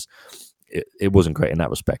wasn't great in that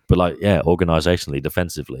respect. But organisationally,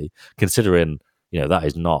 defensively, considering that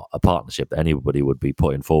is not a partnership that anybody would be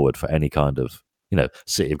putting forward for any kind of.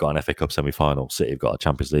 City have got an FA Cup semi-final. City have got a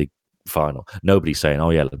Champions League final. Nobody's saying, "Oh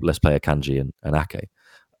yeah, let's play Akanji and Ake."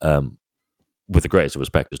 With the greatest of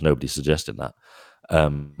respect, there's nobody suggesting that.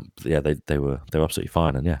 They were absolutely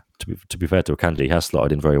fine. And to be fair to Akanji, he has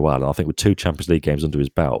slotted in very well. And I think with 2 Champions League games under his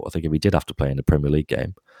belt, I think if he did have to play in the Premier League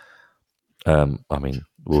game,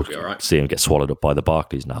 we'll see him get swallowed up by the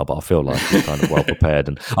Barclays now. But I feel like he's kind of well prepared,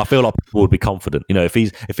 and I feel like people would be confident. If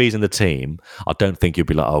he's in the team, I don't think you'd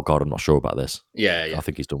be like, "Oh God, I'm not sure about this." Yeah. I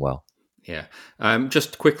think he's done well. Yeah.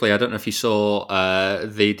 Just quickly, I don't know if you saw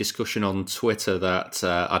the discussion on Twitter that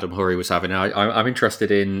Adam Hurrey was having. I'm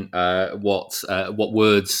interested in what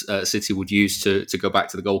words City would use to go back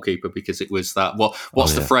to the goalkeeper, because it was that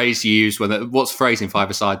what's the phrase you use what's the phrase in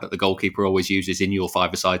five-a-side that the goalkeeper always uses in your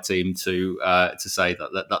five-a-side team to say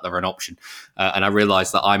that they're an option. And I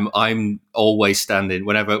realised that I'm always standing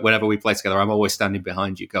whenever we play together. I'm always standing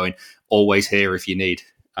behind you, going, always here if you need.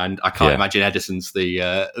 And I can't imagine Edison's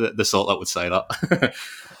the sort that would say that.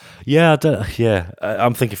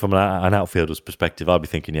 I'm thinking from an outfielder's perspective. I'd be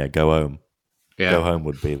thinking, go home. Yeah. Go home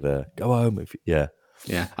would be the go home. Yeah.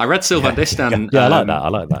 I read Sylvain Distin. I like that. I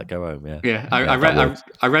like that. Go home. Yeah. Yeah.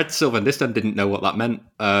 I read Sylvain Distin didn't know what that meant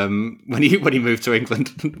when he moved to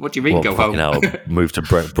England. What do you mean go home? Move to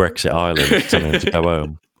Brexit Island. Telling him to go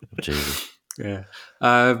home. Jesus. Yeah.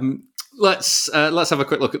 Let's have a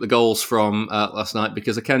quick look at the goals from last night,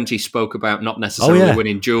 because Akanji spoke about not necessarily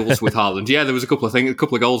winning duels with Haaland. Yeah, there was a couple of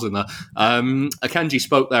goals in there. Akanji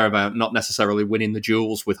spoke there about not necessarily winning the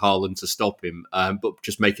duels with Haaland to stop him, but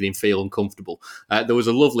just making him feel uncomfortable. There was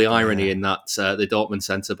a lovely irony in that the Dortmund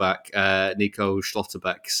centre-back, Nico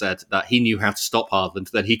Schlotterbeck, said that he knew how to stop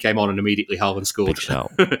Haaland, then he came on and immediately Haaland scored. Big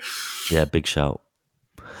shout. Big shout.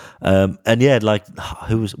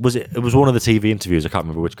 Who was it? It was one of the TV interviews. I can't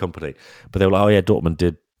remember which company, but they were like, Dortmund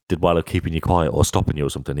did well of keeping you quiet or stopping you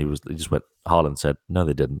or something. He just went, Haaland said, no,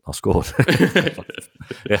 they didn't. I scored.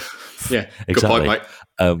 Yeah, exactly. Good point, mate.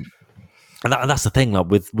 And that's the thing,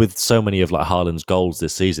 like with so many of like Haaland's goals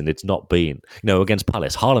this season, it's not been, against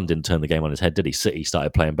Palace, Haaland didn't turn the game on his head, did he? City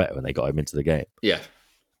started playing better and they got him into the game. Yeah.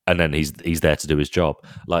 And then he's there to do his job.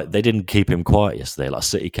 Like, they didn't keep him quiet yesterday. Like,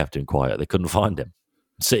 City kept him quiet. They couldn't find him.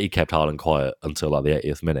 City kept Haaland quiet until like the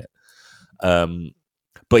 80th minute. I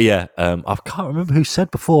can't remember who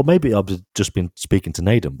said before. Maybe I've just been speaking to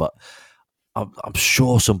Naden, but I'm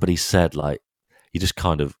sure somebody said like you just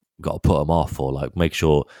kind of got to put them off, or like make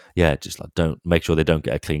sure, don't make sure they don't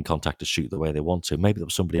get a clean contact to shoot the way they want to. Maybe there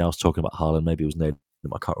was somebody else talking about Haaland. Maybe it was Naden.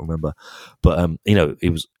 I can't remember, but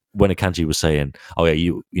it was. When Akanji was saying,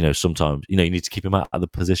 sometimes, you need to keep him out of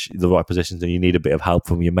the right positions, and you need a bit of help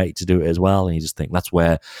from your mate to do it as well. And you just think that's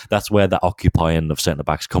where that occupying of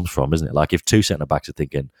centre-backs comes from, isn't it? Like, if two centre-backs are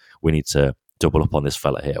thinking, we need to double up on this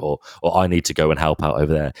fella here, or I need to go and help out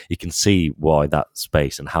over there, you can see why that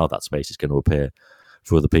space and how that space is going to appear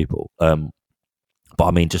for other people. But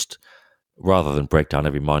I mean, just rather than break down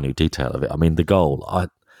every minute detail of it, I mean, the goal,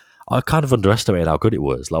 I kind of underestimated how good it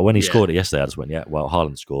was. Like, when he scored it yesterday, I just went,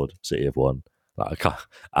 Haaland scored, City have won,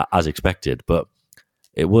 as expected. But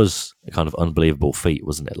it was a kind of unbelievable feat,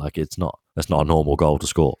 wasn't it? Like, that's not a normal goal to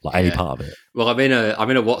score, like any part of it. Well, I'm in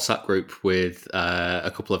a WhatsApp group with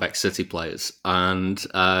a couple of ex-City players, and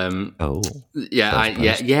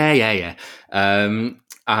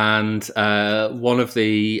and one of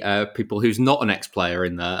the people who's not an ex-player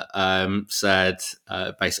in there said,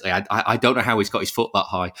 basically, I don't know how he's got his foot that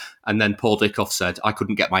high. And then Paul Dickoff said, I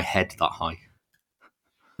couldn't get my head that high.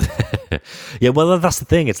 Yeah, well, that's the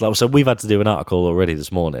thing. It's like, so we've had to do an article already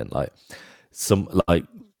this morning. Like,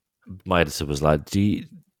 my editor was like,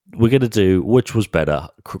 we're going to do which was better,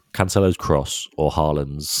 Cancelo's cross or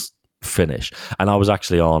Haaland's finish? And I was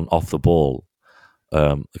actually on Off the Ball,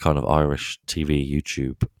 the kind of Irish TV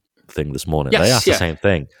YouTube thing this morning. They asked the same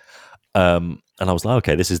thing, and I was like,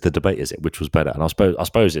 okay, this is the debate, is it? Which was better? And I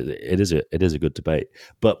suppose it is a good debate,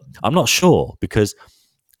 but I'm not sure, because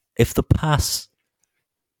if the pass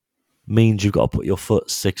means you've got to put your foot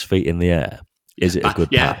 6 feet in the air, is it a good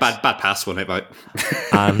pass? Yeah, bad pass, wasn't it, mate?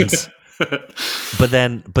 And but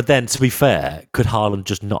then to be fair, could Haaland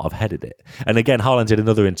just not have headed it? And again, Haaland did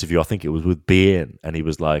another interview, I think it was with Bein, and he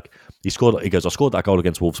was like, he goes, I scored that goal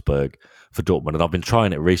against Wolfsburg for Dortmund, and I've been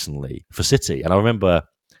trying it recently for City. And I remember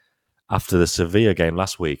after the Sevilla game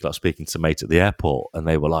last week, like, speaking to mates at the airport, and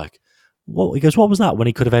they were like, what? He goes, what was that, when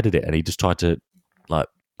he could have headed it? And he just tried to like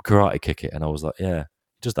karate kick it. And I was like, yeah,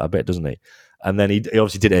 just that a bit, doesn't he? And then he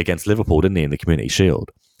obviously did it against Liverpool, didn't he, in the Community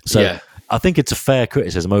Shield? So yeah. I think it's a fair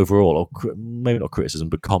criticism overall, or maybe not criticism,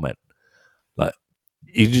 but comment. Like,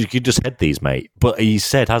 you just head these, mate. But he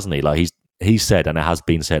said, hasn't he? Like, he said, and it has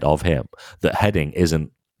been said of him, that heading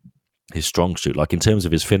isn't his strong suit. Like, in terms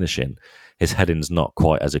of his finishing, his heading's not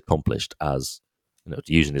quite as accomplished as,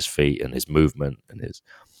 using his feet and his movement and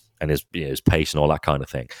his pace and all that kind of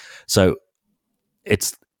thing. So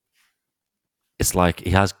it's like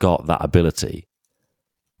he has got that ability,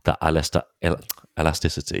 that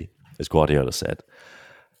elasticity, as Guardiola said,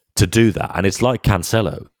 to do that. And it's like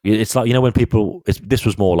Cancelo. It's like, when people, this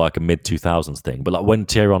was more like a mid-2000s thing, but like when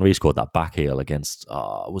Thierry Henry scored that back heel against,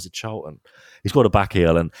 was it Charlton? He scored a back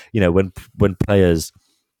heel, and, when players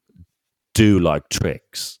do like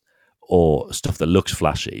tricks or stuff that looks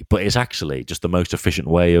flashy, but it's actually just the most efficient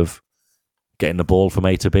way of getting the ball from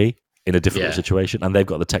A to B in a difficult situation, and they've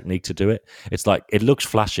got the technique to do it. It's like, it looks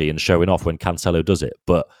flashy and showing off when Cancelo does it,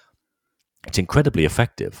 but it's incredibly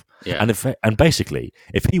effective. Yeah. And basically,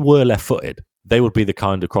 if he were left-footed, they would be the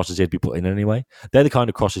kind of crosses he'd be putting in anyway. They're the kind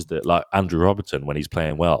of crosses that, like, Andrew Robertson, when he's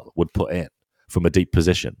playing well, would put in from a deep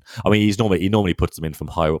position. I mean, he normally puts them in from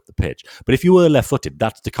higher up the pitch. But if you were left-footed,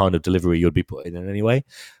 that's the kind of delivery you'd be putting in anyway.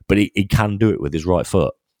 But he can do it with his right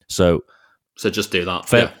foot. So just do that.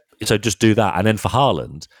 So just do that. And then for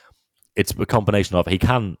Haaland, it's a combination of, he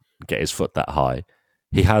can get his foot that high.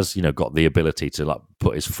 He has, got the ability to like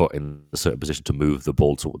put his foot in a certain position to move the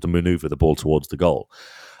ball to maneuver the ball towards the goal.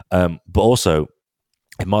 But also,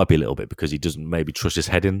 it might be a little bit because he doesn't maybe trust his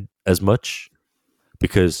head in as much,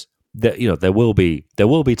 because there will be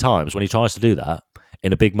times when he tries to do that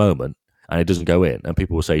in a big moment and it doesn't go in, and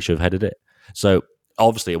people will say he should have headed it. So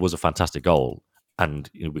obviously, it was a fantastic goal, and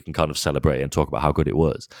we can kind of celebrate it and talk about how good it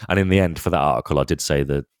was. And in the end, for that article, I did say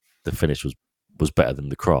that the finish was better than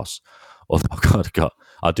the cross. Although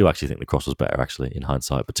I do actually think the cross was better, actually, in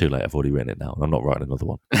hindsight, but too late. I've already written it now, and I'm not writing another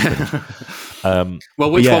one.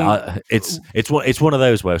 Well, which one? It's one of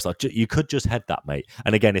those where it's like, you could just head that, mate.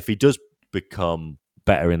 And again, if he does become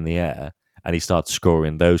better in the air and he starts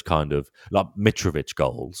scoring those kind of like Mitrovic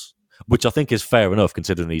goals, which I think is fair enough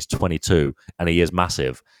considering he's 22 and he is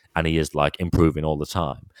massive and he is like improving all the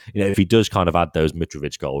time. If he does kind of add those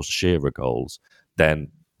Mitrovic goals, Shearer goals,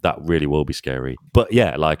 then that really will be scary. But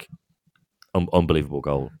yeah, like, unbelievable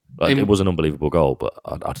goal. It was an unbelievable goal, but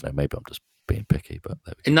I don't know, maybe I'm just being picky. But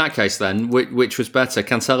in that case, then, which was better,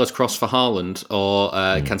 Cancelo's cross for Haaland or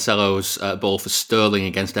Cancelo's ball for Sterling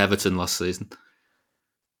against Everton last season?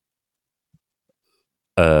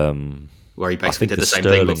 Where he basically did the same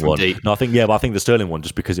thing but from deep. No, I think the Sterling one,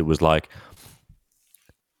 just because it was like,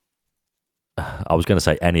 I was going to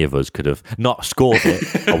say any of us could have not scored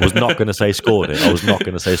it. I was not going to say scored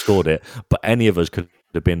it. But any of us could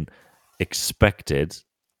have been expected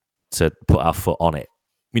to put our foot on it.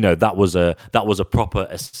 That was a proper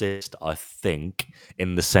assist, I think,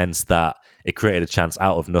 in the sense that it created a chance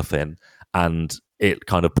out of nothing and it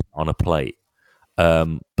kind of put on a plate.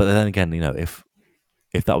 But then again,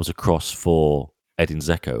 if that was a cross for Edin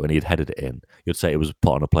Dzeko and he had headed it in, you'd say it was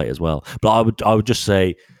put on a plate as well. But I would just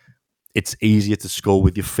say it's easier to score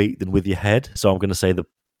with your feet than with your head. So I'm going to say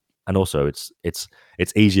and also it's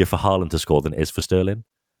easier for Haaland to score than it is for Sterling.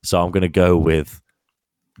 So I'm going to go with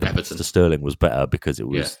Everton. The Sterling was better because it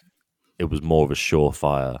was more of a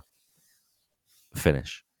surefire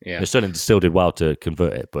finish. Yeah, Sterling still did well to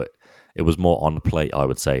convert it, but it was more on the plate, I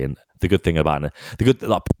would say. And the good thing about it,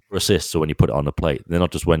 like assists, are when you put it on the plate. They're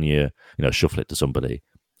not just when you shuffle it to somebody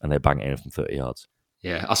and they bang it in from 30 yards.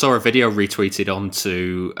 Yeah, I saw a video retweeted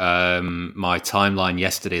onto my timeline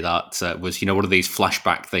yesterday that was, one of these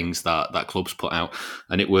flashback things that clubs put out.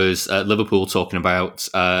 And it was Liverpool talking about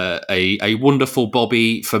a wonderful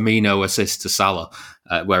Bobby Firmino assist to Salah,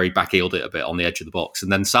 where he backheeled it a bit on the edge of the box.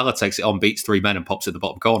 And then Salah takes it on, beats three men and pops it in the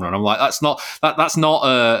bottom corner. And I'm like,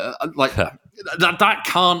 that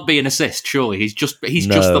can't be an assist, surely. He's just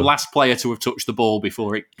the last player to have touched the ball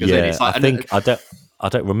before it goes in. It's like, I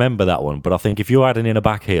don't remember that one, but I think if you're adding in a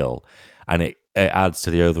back heel and it adds to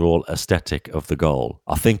the overall aesthetic of the goal,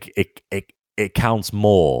 I think it counts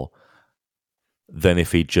more than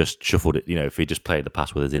if he just shuffled it, if he just played the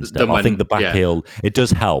pass with his instep. I think the back heel, it does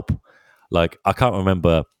help. Like, I can't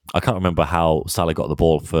remember how Salah got the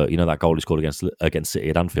ball for, that goal he scored against City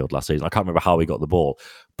at Anfield last season. I can't remember how he got the ball,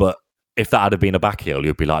 but if that had been a back heel,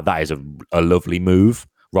 you'd be like, that is a lovely move,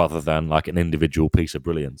 rather than like an individual piece of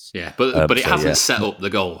brilliance. Yeah, but it hasn't set up the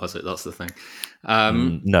goal, has it? That's the thing.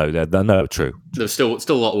 No, true. There's still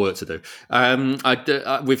a lot of work to do.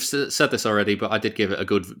 We've said this already, but I did give it a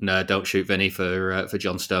good don't shoot Vinny for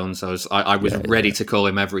John Stones. I was ready to call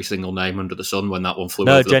him every single name under the sun when that one flew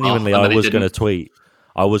over genuinely, the bar. I was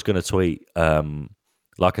going to tweet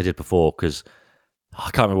like I did before, because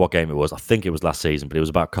I can't remember what game it was. I think it was last season, but it was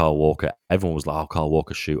about Kyle Walker. Everyone was like, "Oh, Kyle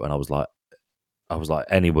Walker shoot," and I was like,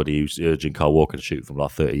 anybody who's urging Kyle Walker to shoot from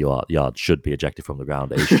like 30 yards should be ejected from the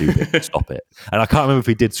ground. It is stupid. Stop it. And I can't remember if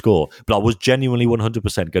he did score, but I was genuinely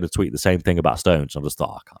 100% going to tweet the same thing about Stones. I just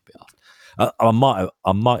thought, I can't be asked.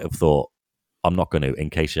 I might have thought, I'm not going to, in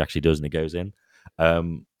case he actually does and it goes in.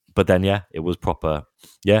 But then, it was proper.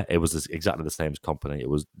 Yeah, it was exactly the same as Kompany. It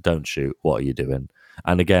was, don't shoot. What are you doing?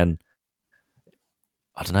 And again,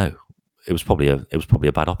 I don't know. It was probably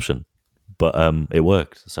a bad option, but it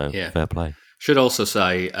worked. So fair play. Should also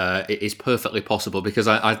say it is perfectly possible, because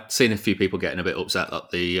I've seen a few people getting a bit upset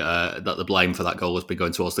that the blame for that goal has been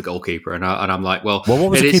going towards the goalkeeper, and I'm like, well,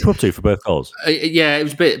 what was the keeper up to for both goals? Yeah, it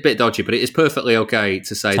was a bit dodgy, but it is perfectly okay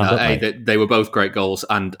to say that they were both great goals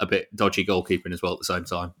and a bit dodgy goalkeeping as well at the same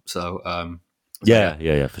time. So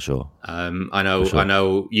yeah, for sure. I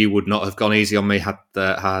know you would not have gone easy on me had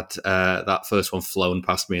that first one flown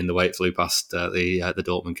past me in the way it flew past the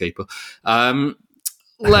Dortmund keeper.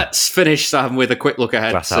 Let's finish, Sam, with a quick look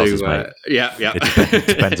ahead to yeah. It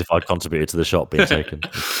depends if I'd contributed to the shot being taken.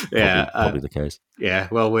 Probably the case. Yeah,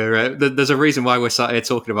 well, we're there's a reason why we're sat here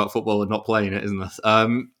talking about football and not playing it, isn't there?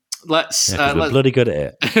 We're bloody good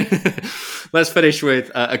at it. Let's finish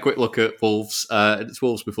with a quick look at Wolves. It's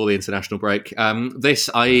Wolves before the international break. I am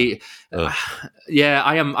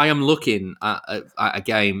looking at a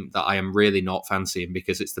game that I am really not fancying,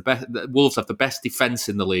 because it's the best. Wolves have the best defence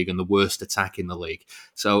in the league and the worst attack in the league.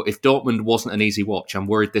 So if Dortmund wasn't an easy watch, I'm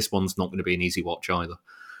worried this one's not going to be an easy watch either.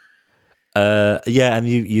 And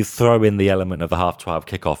you throw in the element of the 12:30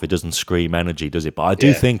 kickoff. It doesn't scream energy, does it? But I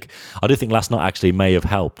do think last night actually may have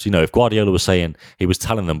helped. You know, if Guardiola was saying, he was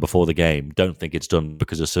telling them before the game, don't think it's done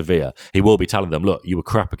because of Sevilla, he will be telling them, look, you were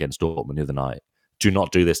crap against Dortmund the other night. Do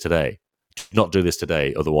not do this today. Do not do this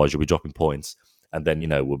today, otherwise you'll be dropping points. And then,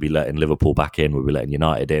 we'll be letting Liverpool back in, we'll be letting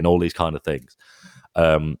United in, all these kind of things.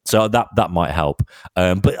 So that might help.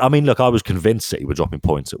 But I mean, look, I was convinced City were dropping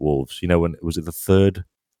points at Wolves. When it was the third.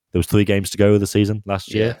 There was 3 games to go of the season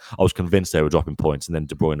last year. I was convinced they were dropping points, and then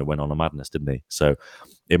De Bruyne went on a madness, didn't he? So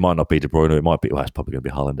it might not be De Bruyne. It might be. Well, it's probably going to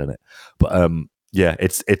be Haaland, isn't it? But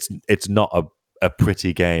it's not a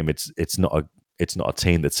pretty game. It's not a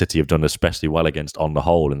team that City have done especially well against on the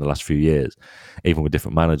whole in the last few years, even with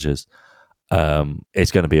different managers.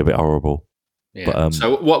 It's going to be a bit horrible. Yeah. But,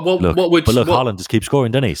 so Haaland just keeps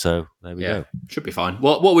scoring, doesn't he? So there we go. Should be fine.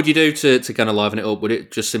 What would you do to kind of liven it up? Would it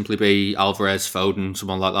just simply be Alvarez, Foden,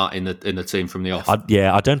 someone like that in the team from the off? I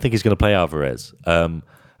don't think he's going to play Alvarez.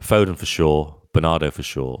 Foden for sure, Bernardo for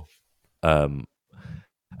sure.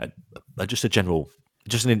 Just a general,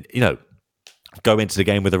 go into the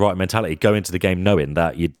game with the right mentality. Go into the game knowing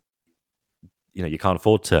that you can't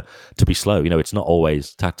afford to be slow. It's not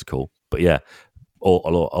always tactical, but yeah.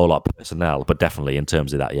 Or like personnel, but definitely in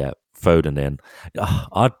terms of that, Foden in.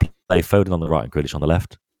 I'd play Foden on the right and Grealish on the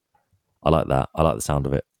left. I like that. I like the sound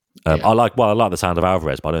of it. I like the sound of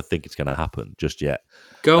Alvarez, but I don't think it's going to happen just yet.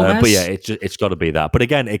 Gomez? But yeah, it's got to be that. But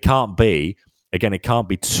again, it can't be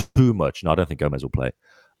too much. No, I don't think Gomez will play.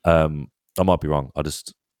 I might be wrong. I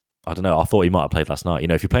don't know. I thought he might have played last night.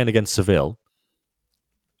 If you're playing against Seville,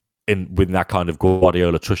 with that kind of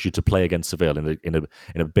Guardiola trust you to play against Seville in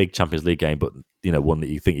a big Champions League game, but one that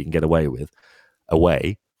you think you can get away with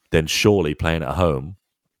away, then surely playing at home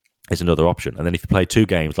is another option. And then if you play 2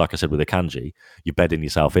 games, like I said with Akanji, you're bedding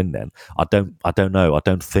yourself in. Then I don't know. I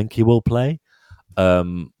don't think he will play.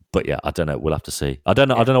 But yeah, I don't know. We'll have to see. I don't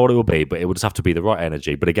know what it will be, but it will just have to be the right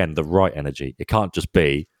energy. But again, the right energy. It can't just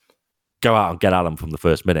be go out and get Alan from the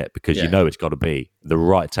first minute, because it's got to be the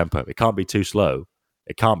right tempo. It can't be too slow.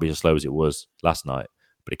 It can't be as slow as it was last night,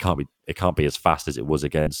 but it can't be as fast as it was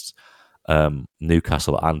against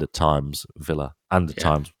Newcastle and at times Villa and at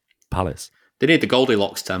times Palace. They need the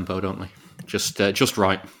Goldilocks tempo, don't they? Just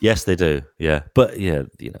right. Yes, they do. Yeah, but yeah,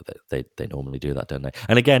 they normally do that, don't they?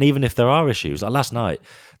 And again, even if there are issues, like last night,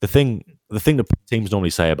 the thing that teams normally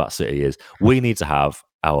say about City is we need to have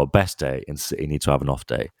our best day, and City need to have an off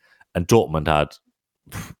day. And Dortmund had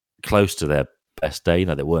close to their best day.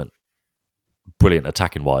 They weren't brilliant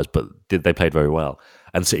attacking wise, but they played very well.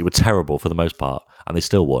 And City were terrible for the most part, and they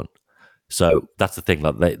still won. So that's the thing.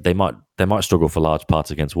 Like they might struggle for large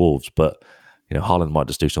parts against Wolves, but Haaland might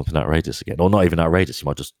just do something outrageous again, or not even outrageous. He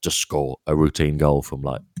might just score a routine goal from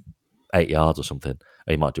like 8 yards or something.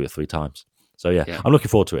 And he might do it 3 times. So yeah, I'm looking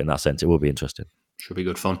forward to it in that sense. It will be interesting. Should be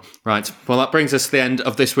good fun. Right. Well, that brings us to the end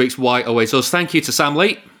of this week's Why Always Us. Thank you to Sam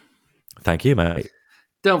Lee. Thank you, mate.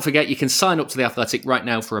 Don't forget, you can sign up to The Athletic right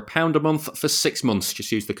now for £1 a month for 6 months.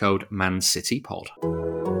 Just use the code ManCityPod.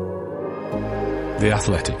 The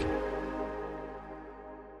Athletic.